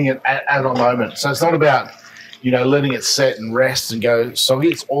about eating it at a moment. So it's not about, you know, letting it set and rest and go soggy.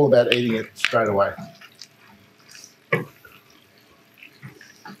 It's all about eating it straight away.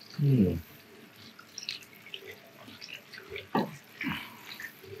 Mm.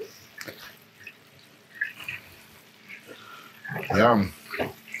 Yum.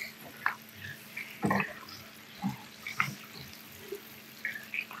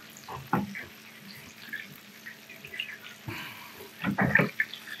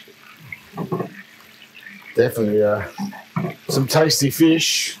 Definitely some tasty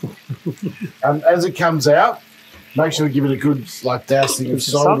fish. As it comes out, make sure to give it a good dousing of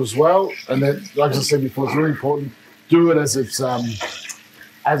salt as well. And then, like I said before, it's really important. Do it as it's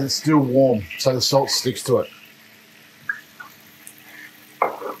still warm, so the salt sticks to it.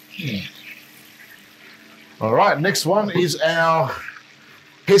 All right, next one is our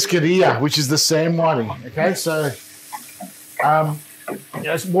pescaria, which is the salmon whiting. Okay, so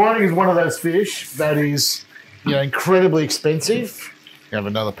whiting is one of those fish that is, incredibly expensive. You have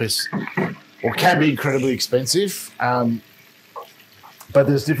another piece, or can be incredibly expensive. But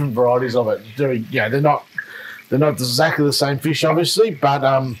there's different varieties of it. They're not exactly the same fish, obviously, but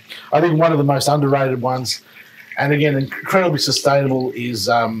I think one of the most underrated ones, and again, incredibly sustainable, is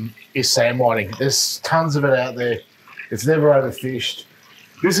salmon whiting. There's tons of it out there. It's never overfished.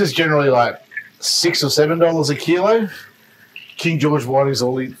 This is generally like $6 or $7 a kilo. King George whiting is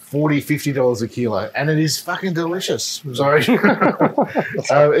only $40, $50 a kilo, and it is fucking delicious. Sorry,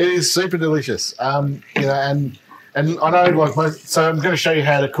 it is super delicious. And I know, so I'm going to show you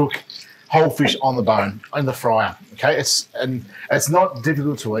how to cook whole fish on the bone in the fryer. Okay, it's not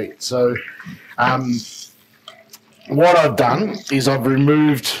difficult to eat. So, what I've done is I've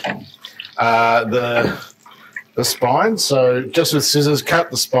removed the spine. So just with scissors,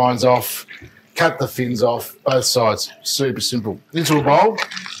 cut the spines off, cut the fins off, both sides. Super simple. Into a bowl.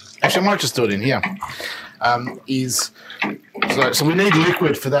 Actually, I might just do it in here. So we need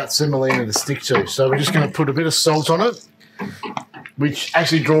liquid for that semolina to stick to. So we're just going to put a bit of salt on it, which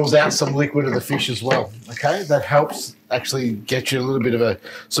actually draws out some liquid of the fish as well. Okay, that helps actually get you a little bit of a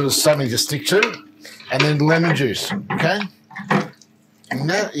sort of something to stick to. And then lemon juice, okay? And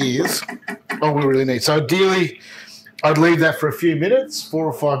that is all we really need. So ideally, I'd leave that for a few minutes, 4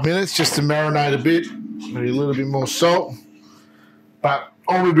 or 5 minutes, just to marinate a bit, maybe a little bit more salt. But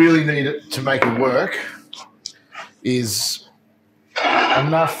all we really need to make it work is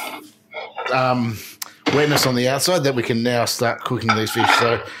enough wetness on the outside that we can now start cooking these fish.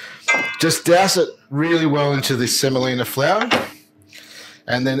 So just douse it really well into this semolina flour,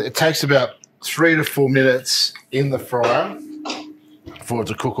 and then it takes about 3 to 4 minutes in the fryer for it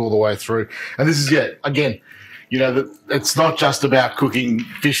to cook all the way through. And this is, again, it's not just about cooking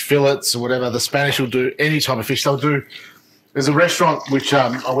fish fillets or whatever. The Spanish will do any type of fish. There's a restaurant which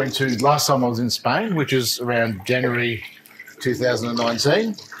I went to last time I was in Spain, which is around January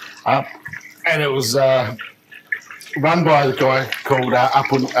 2019. And it was run by the guy called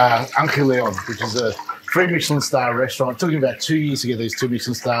Uncle Leon, which is a 3 Michelin star restaurant. It took him about 2 years to get these 2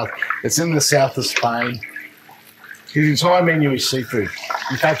 Michelin stars. It's in the south of Spain. His entire menu is seafood.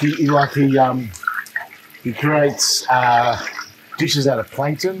 In fact, he creates dishes out of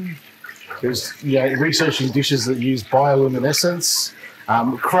plankton. There's researching dishes that use bioluminescence.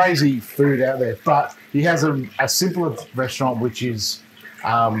 Crazy food out there. But he has a simpler restaurant which is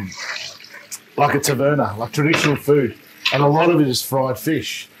like a taverna, like traditional food, and a lot of it is fried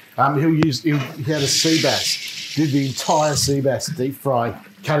fish. He had a sea bass, did the entire sea bass deep fried,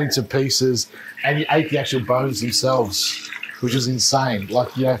 cut into pieces, and he ate the actual bones themselves, which is insane.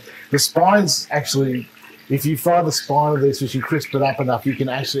 The spines actually, if you fry the spine of these fish, you crisp it up enough, you can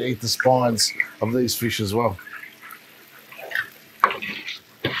actually eat the spines of these fish as well.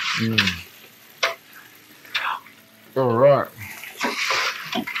 All right.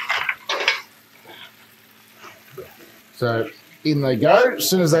 So in they go. As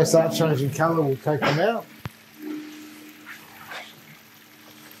soon as they start changing colour, we'll take them out.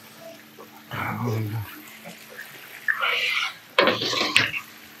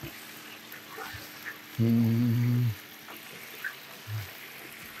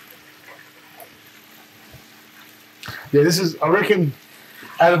 Yeah, this is, I reckon,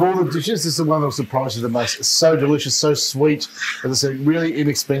 out of all the dishes, this is the one that will surprise you the most. It's so delicious, so sweet. As I said, really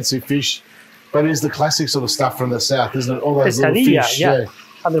inexpensive fish. But it is the classic sort of stuff from the south, isn't it? All those little fish. Yeah,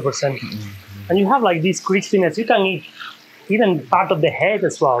 100%. And you have like this crispiness. You can eat even part of the head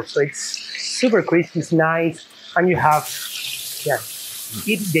as well. So it's super crispy, it's nice. And you have,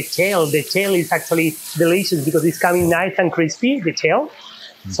 eat the tail. The tail is actually delicious because it's coming nice and crispy, the tail.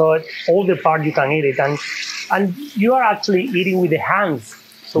 So all the part you can eat it. And you are actually eating with the hands.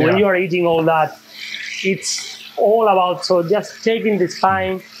 So when you are eating all that, it's all about, so just taking the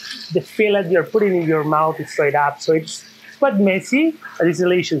spine, the fillet you're putting in your mouth straight up. So it's quite messy, but it's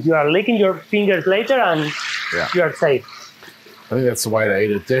delicious. You are licking your fingers later and you are safe. I think that's the way to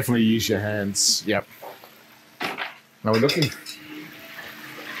eat it. Definitely use your hands. Yep. Now we're looking.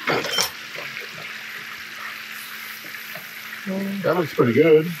 That looks pretty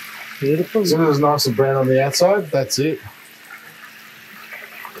good. Beautiful. As soon as it's nice and brown on the outside, that's it.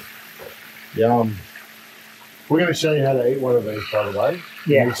 Yum. We're going to show you how to eat one of these, by the way.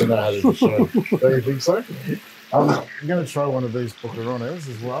 Yeah. You need to know how to show. Do you think so? I'm going to try one of these boquerones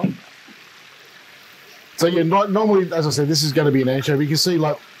as well. So yeah, normally, as I said, this is going to be an anchovy. You can see,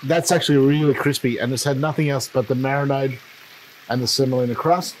 like, that's actually really crispy, and it's had nothing else but the marinade and the semolina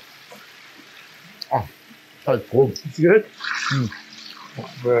crust. Oh, So good. It's good.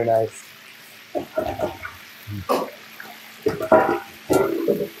 Very nice.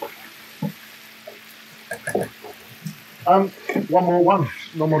 One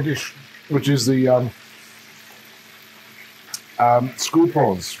more dish, which is the school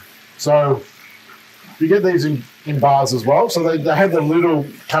prawns. So you get these in bars as well. So they have the little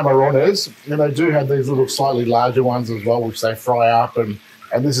camarones, and they do have these little slightly larger ones as well, which they fry up, and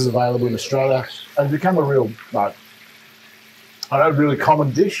this is available in Australia. And it's become a real, like, I know, really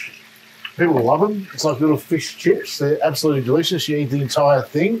common dish. People love them. It's like little fish chips. They're absolutely delicious. You eat the entire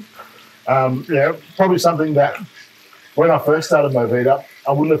thing. Probably something that when I first started MoVida,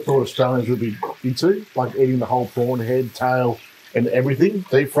 I wouldn't have thought Australians would be into, like eating the whole prawn head, tail, and everything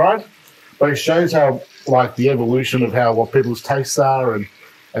deep fried. But it shows how, like, the evolution of how what people's tastes are and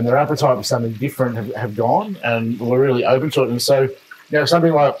their appetite for something different have gone, and we're really open to it. And so,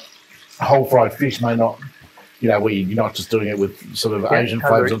 something like whole fried fish may not, where you're not just doing it with sort of Asian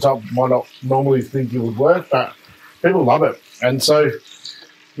flavours on top, might not normally think it would work, but people love it. And so,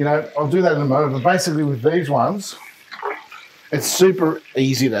 I'll do that in a moment. But basically with these ones, it's super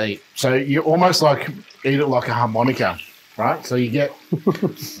easy to eat. So you almost like eat it like a harmonica, right? So you get,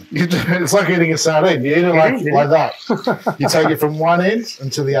 it's like eating a sardine. You eat it like that. You take it from one end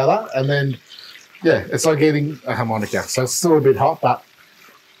to the other, and then, it's like eating a harmonica. So it's still a bit hot, but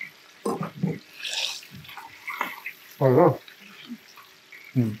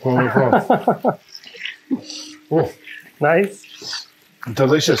Nice.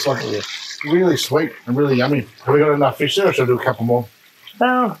 Delicious. Like, really sweet and really yummy. Have we got enough fish there, or should I do a couple more?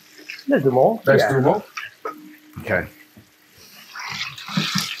 Let's do more. Let's do more? Okay.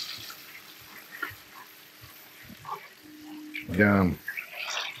 Yum.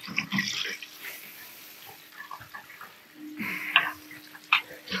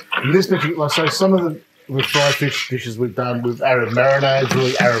 In this particular, so some of the fried fish dishes we've done with marinades,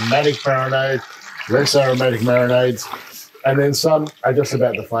 really aromatic marinades, less aromatic marinades, and then some are just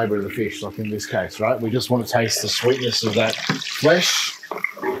about the flavour of the fish, like in this case, right? We just want to taste the sweetness of that flesh,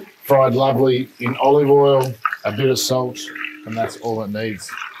 fried lovely in olive oil, a bit of salt, and that's all it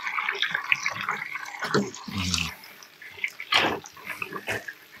needs.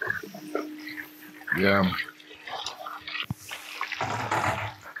 Yum.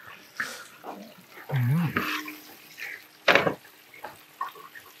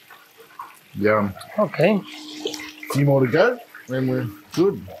 Yum. Okay. A few more to go, then we're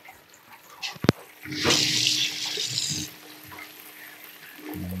good.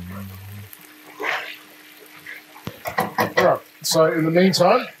 All right, so in the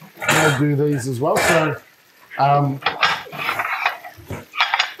meantime, I'll do these as well. So,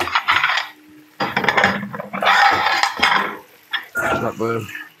 got the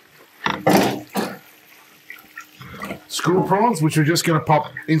school prawns, which we're just going to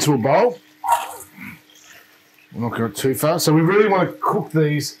pop into a bowl. We're not going too far. So we really want to cook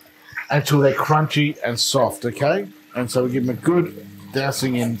these until they're crunchy and soft, okay? And so we give them a good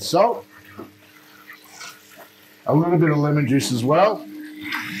dousing in salt. A little bit of lemon juice as well.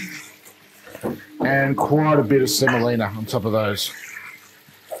 And quite a bit of semolina on top of those.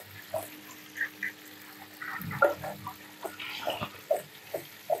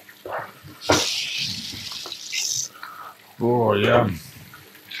 Oh, yum.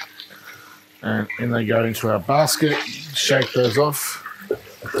 And in they go into our basket. Shake those off.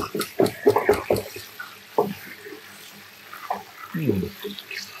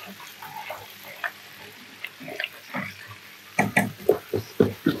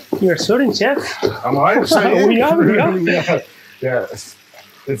 You're sorting, chef. Am I? So, we are. Yeah.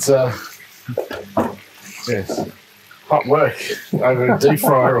 It's yes, hot work over a deep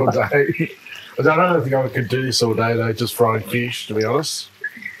fryer all day. I don't think I could do this all day though, just frying fish, to be honest.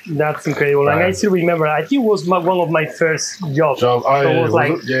 That's incredible. And I still remember, I think it was one of my first jobs. Oh, so yeah, I was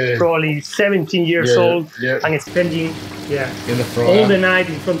like probably 17 years old and spending in the fryer all the night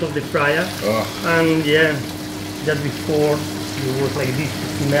in front of the fryer. Oh. And just before it was like this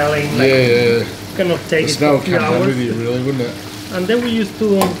smelling. You cannot take the it smell for a few comes hours. with you, really, wouldn't it? And then we used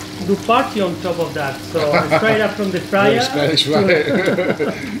to do party on top of that. So straight up from the fryer. Spanish way.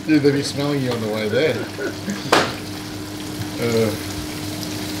 Dude, they'd be smelling you on the way there.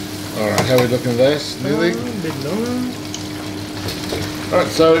 All right, how are we looking at this? Nearly? A bit longer. All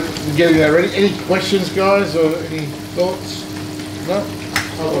right, so we're getting that ready. Any questions, guys, or any thoughts? No?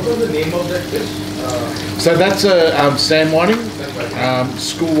 What was the name of that fish? So that's a sand whiting.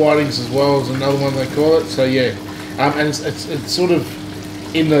 School whitings as well is another one they call it. So yeah, and it's sort of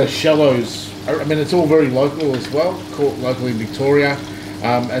in the shallows. I mean, it's all very local as well. Caught locally in Victoria.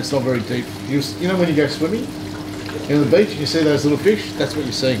 and it's not very deep. You know when you go swimming in the beach, you see those little fish. That's what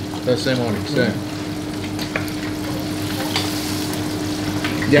you're seeing. Those same items. Yeah.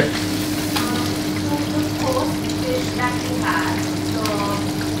 Yeah. So the first dish that you had, the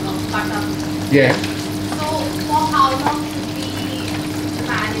butter. Yeah. So for how long should we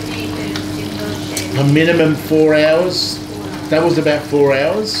marinate it in the shell? A minimum 4 hours. That was about 4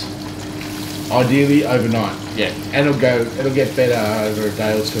 hours. Ideally overnight. Yeah. And it'll get better over a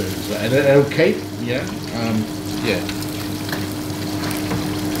day or two. So, and it'll keep. Yeah. Yeah.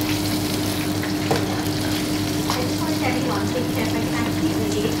 I just want to tell you one thing, Chef. I can actually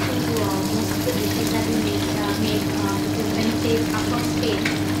relate to most of the dishes that we make because when you take up from Spain,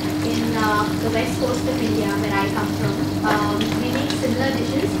 in the west coast of India, where I come from, we make similar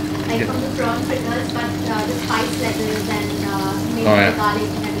dishes, like from the prawn fritters, but the spice levels and maybe the garlic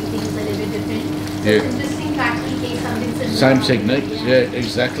and everything is a little bit different. So it's interesting to actually take something similar. Same techniques. Yeah,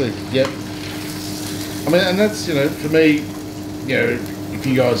 exactly. Yep. I mean, and that's, you know, for me, you know, if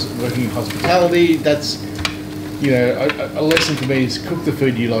you guys are working in hospitality, that's, you know, a lesson for me is cook the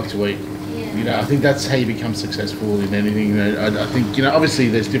food you like to eat. Yeah. You know, I think that's how you become successful in anything. You know, I think, you know, obviously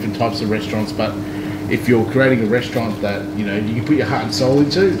there's different types of restaurants, but if you're creating a restaurant that, you know, you can put your heart and soul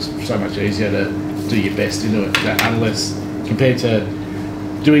into, it's so much easier to do your best into it. Unless, compared to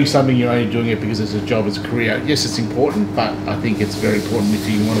doing something, you're only doing it because it's a job, it's a career. Yes, it's important, but I think it's very important if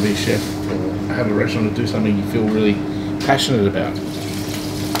you want to be a chef or have a restaurant to do something you feel really passionate about.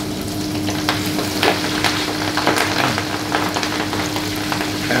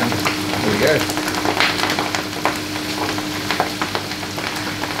 And there we go.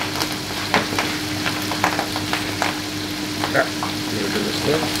 Ah, a little bit of this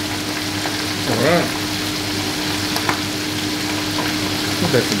there. All right.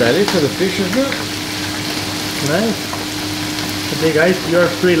 That's about it for the fish, isn't it? Nice. Okay guys, you're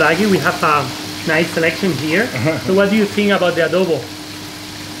pretty lucky. We have a nice selection here. So what do you think about the adobo?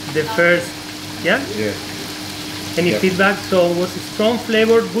 The first, yeah? Yeah. Any feedback? So was it strong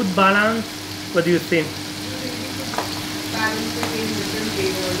flavor, good balance? What do you think? Balance between different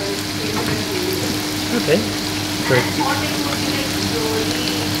flavors, like flavors. Okay. And I thought it would be like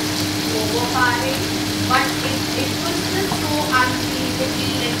slowly overpowering, but it was just so unbelievably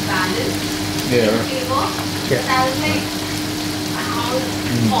like balanced. Yeah. Flavor. Yeah. I was like, how is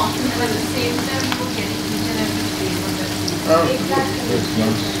it possible? But at the same time, you were getting each and every flavor. Exactly. That's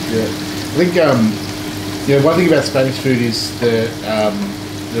nice. Yeah. I think you know, one thing about Spanish food is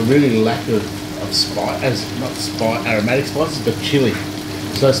the really lack of spice, not aromatic spices, but chili.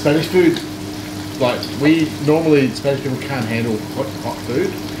 So Spanish food, like we normally Spanish people can't handle hot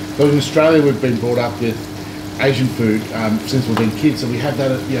food, but in Australia we've been brought up with Asian food since we've been kids, so we have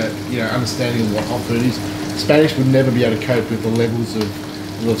that you know understanding of what hot food is. Spanish would never be able to cope with the levels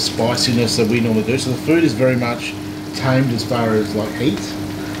of spiciness that we normally do. So the food is very much tamed as far as like heat,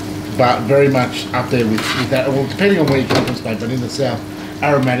 but very much up there with that. Well, depending on where you come from, Spain, but in the south,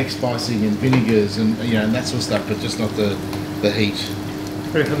 aromatic spicing and vinegars and you know and that sort of stuff, but just not the heat.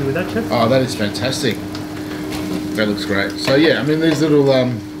 Very happy with that, Chef? Oh, that is fantastic. That looks great. So yeah, I mean these little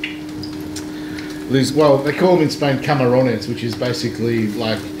well, they call them in Spain camarones, which is basically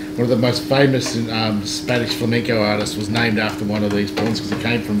like one of the most famous Spanish flamenco artists was named after one of these prawns because it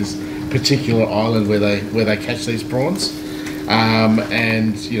came from this particular island where they catch these prawns,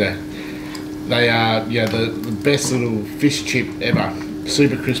 and you know they are the best little fish chip ever.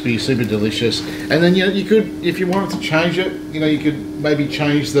 Super crispy, super delicious. And then you know you could, if you wanted to change it, you know you could maybe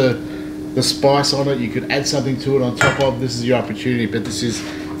change the spice on it. You could add something to it on top of. This is your opportunity, but this is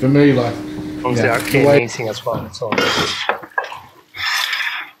for me like. They are amazing as well. So.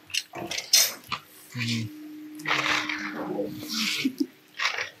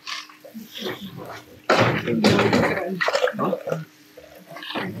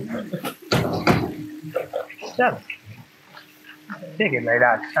 Yeah. Take it like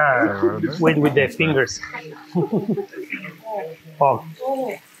that. Wait with the fingers. Oh.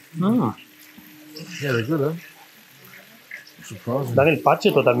 Mm. Yeah, they're good, huh? Surprising. Dan el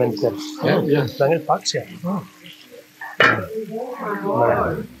parche totalmente. Yeah. Dan el parche. Oh.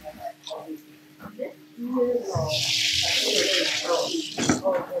 Vale.